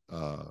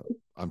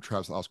 I'm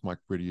Travis Oscar Mike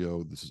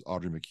Radio. This is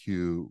Audry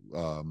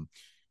McHugh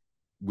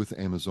with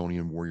the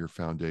Amazonian Warrior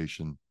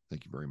Foundation.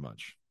 Thank you very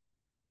much.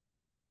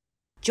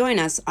 Join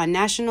us on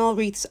National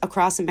Wreaths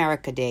Across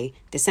America Day,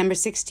 December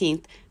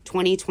 16th,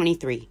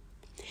 2023.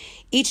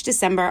 Each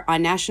December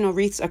on National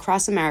Wreaths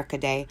Across America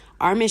Day,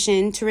 our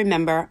mission to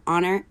remember,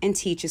 honor, and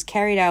teach is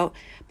carried out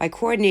by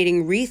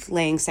coordinating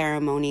wreath-laying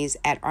ceremonies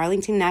at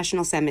Arlington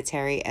National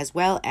Cemetery, as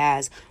well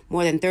as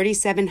more than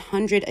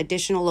 3,700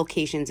 additional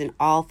locations in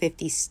all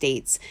 50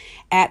 states,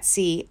 at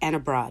sea and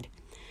abroad.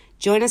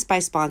 Join us by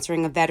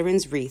sponsoring a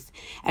veteran's wreath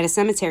at a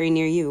cemetery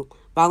near you,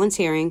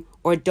 volunteering,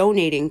 or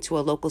donating to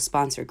a local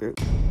sponsor group.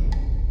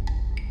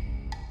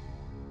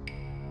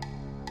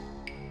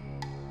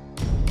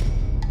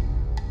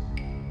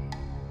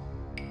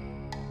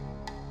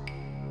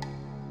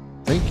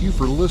 Thank you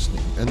for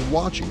listening and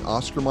watching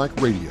Oscar Mike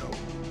Radio,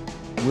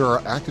 where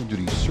our active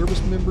duty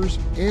service members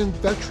and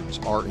veterans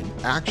are in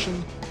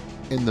action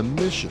and the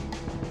mission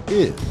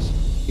is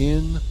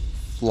in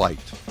flight.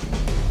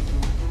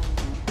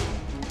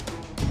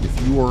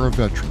 If you are a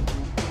veteran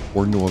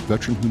or know a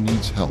veteran who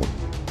needs help,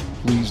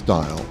 please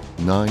dial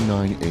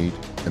 998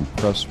 and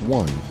press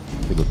 1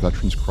 for the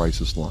Veterans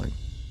Crisis Line.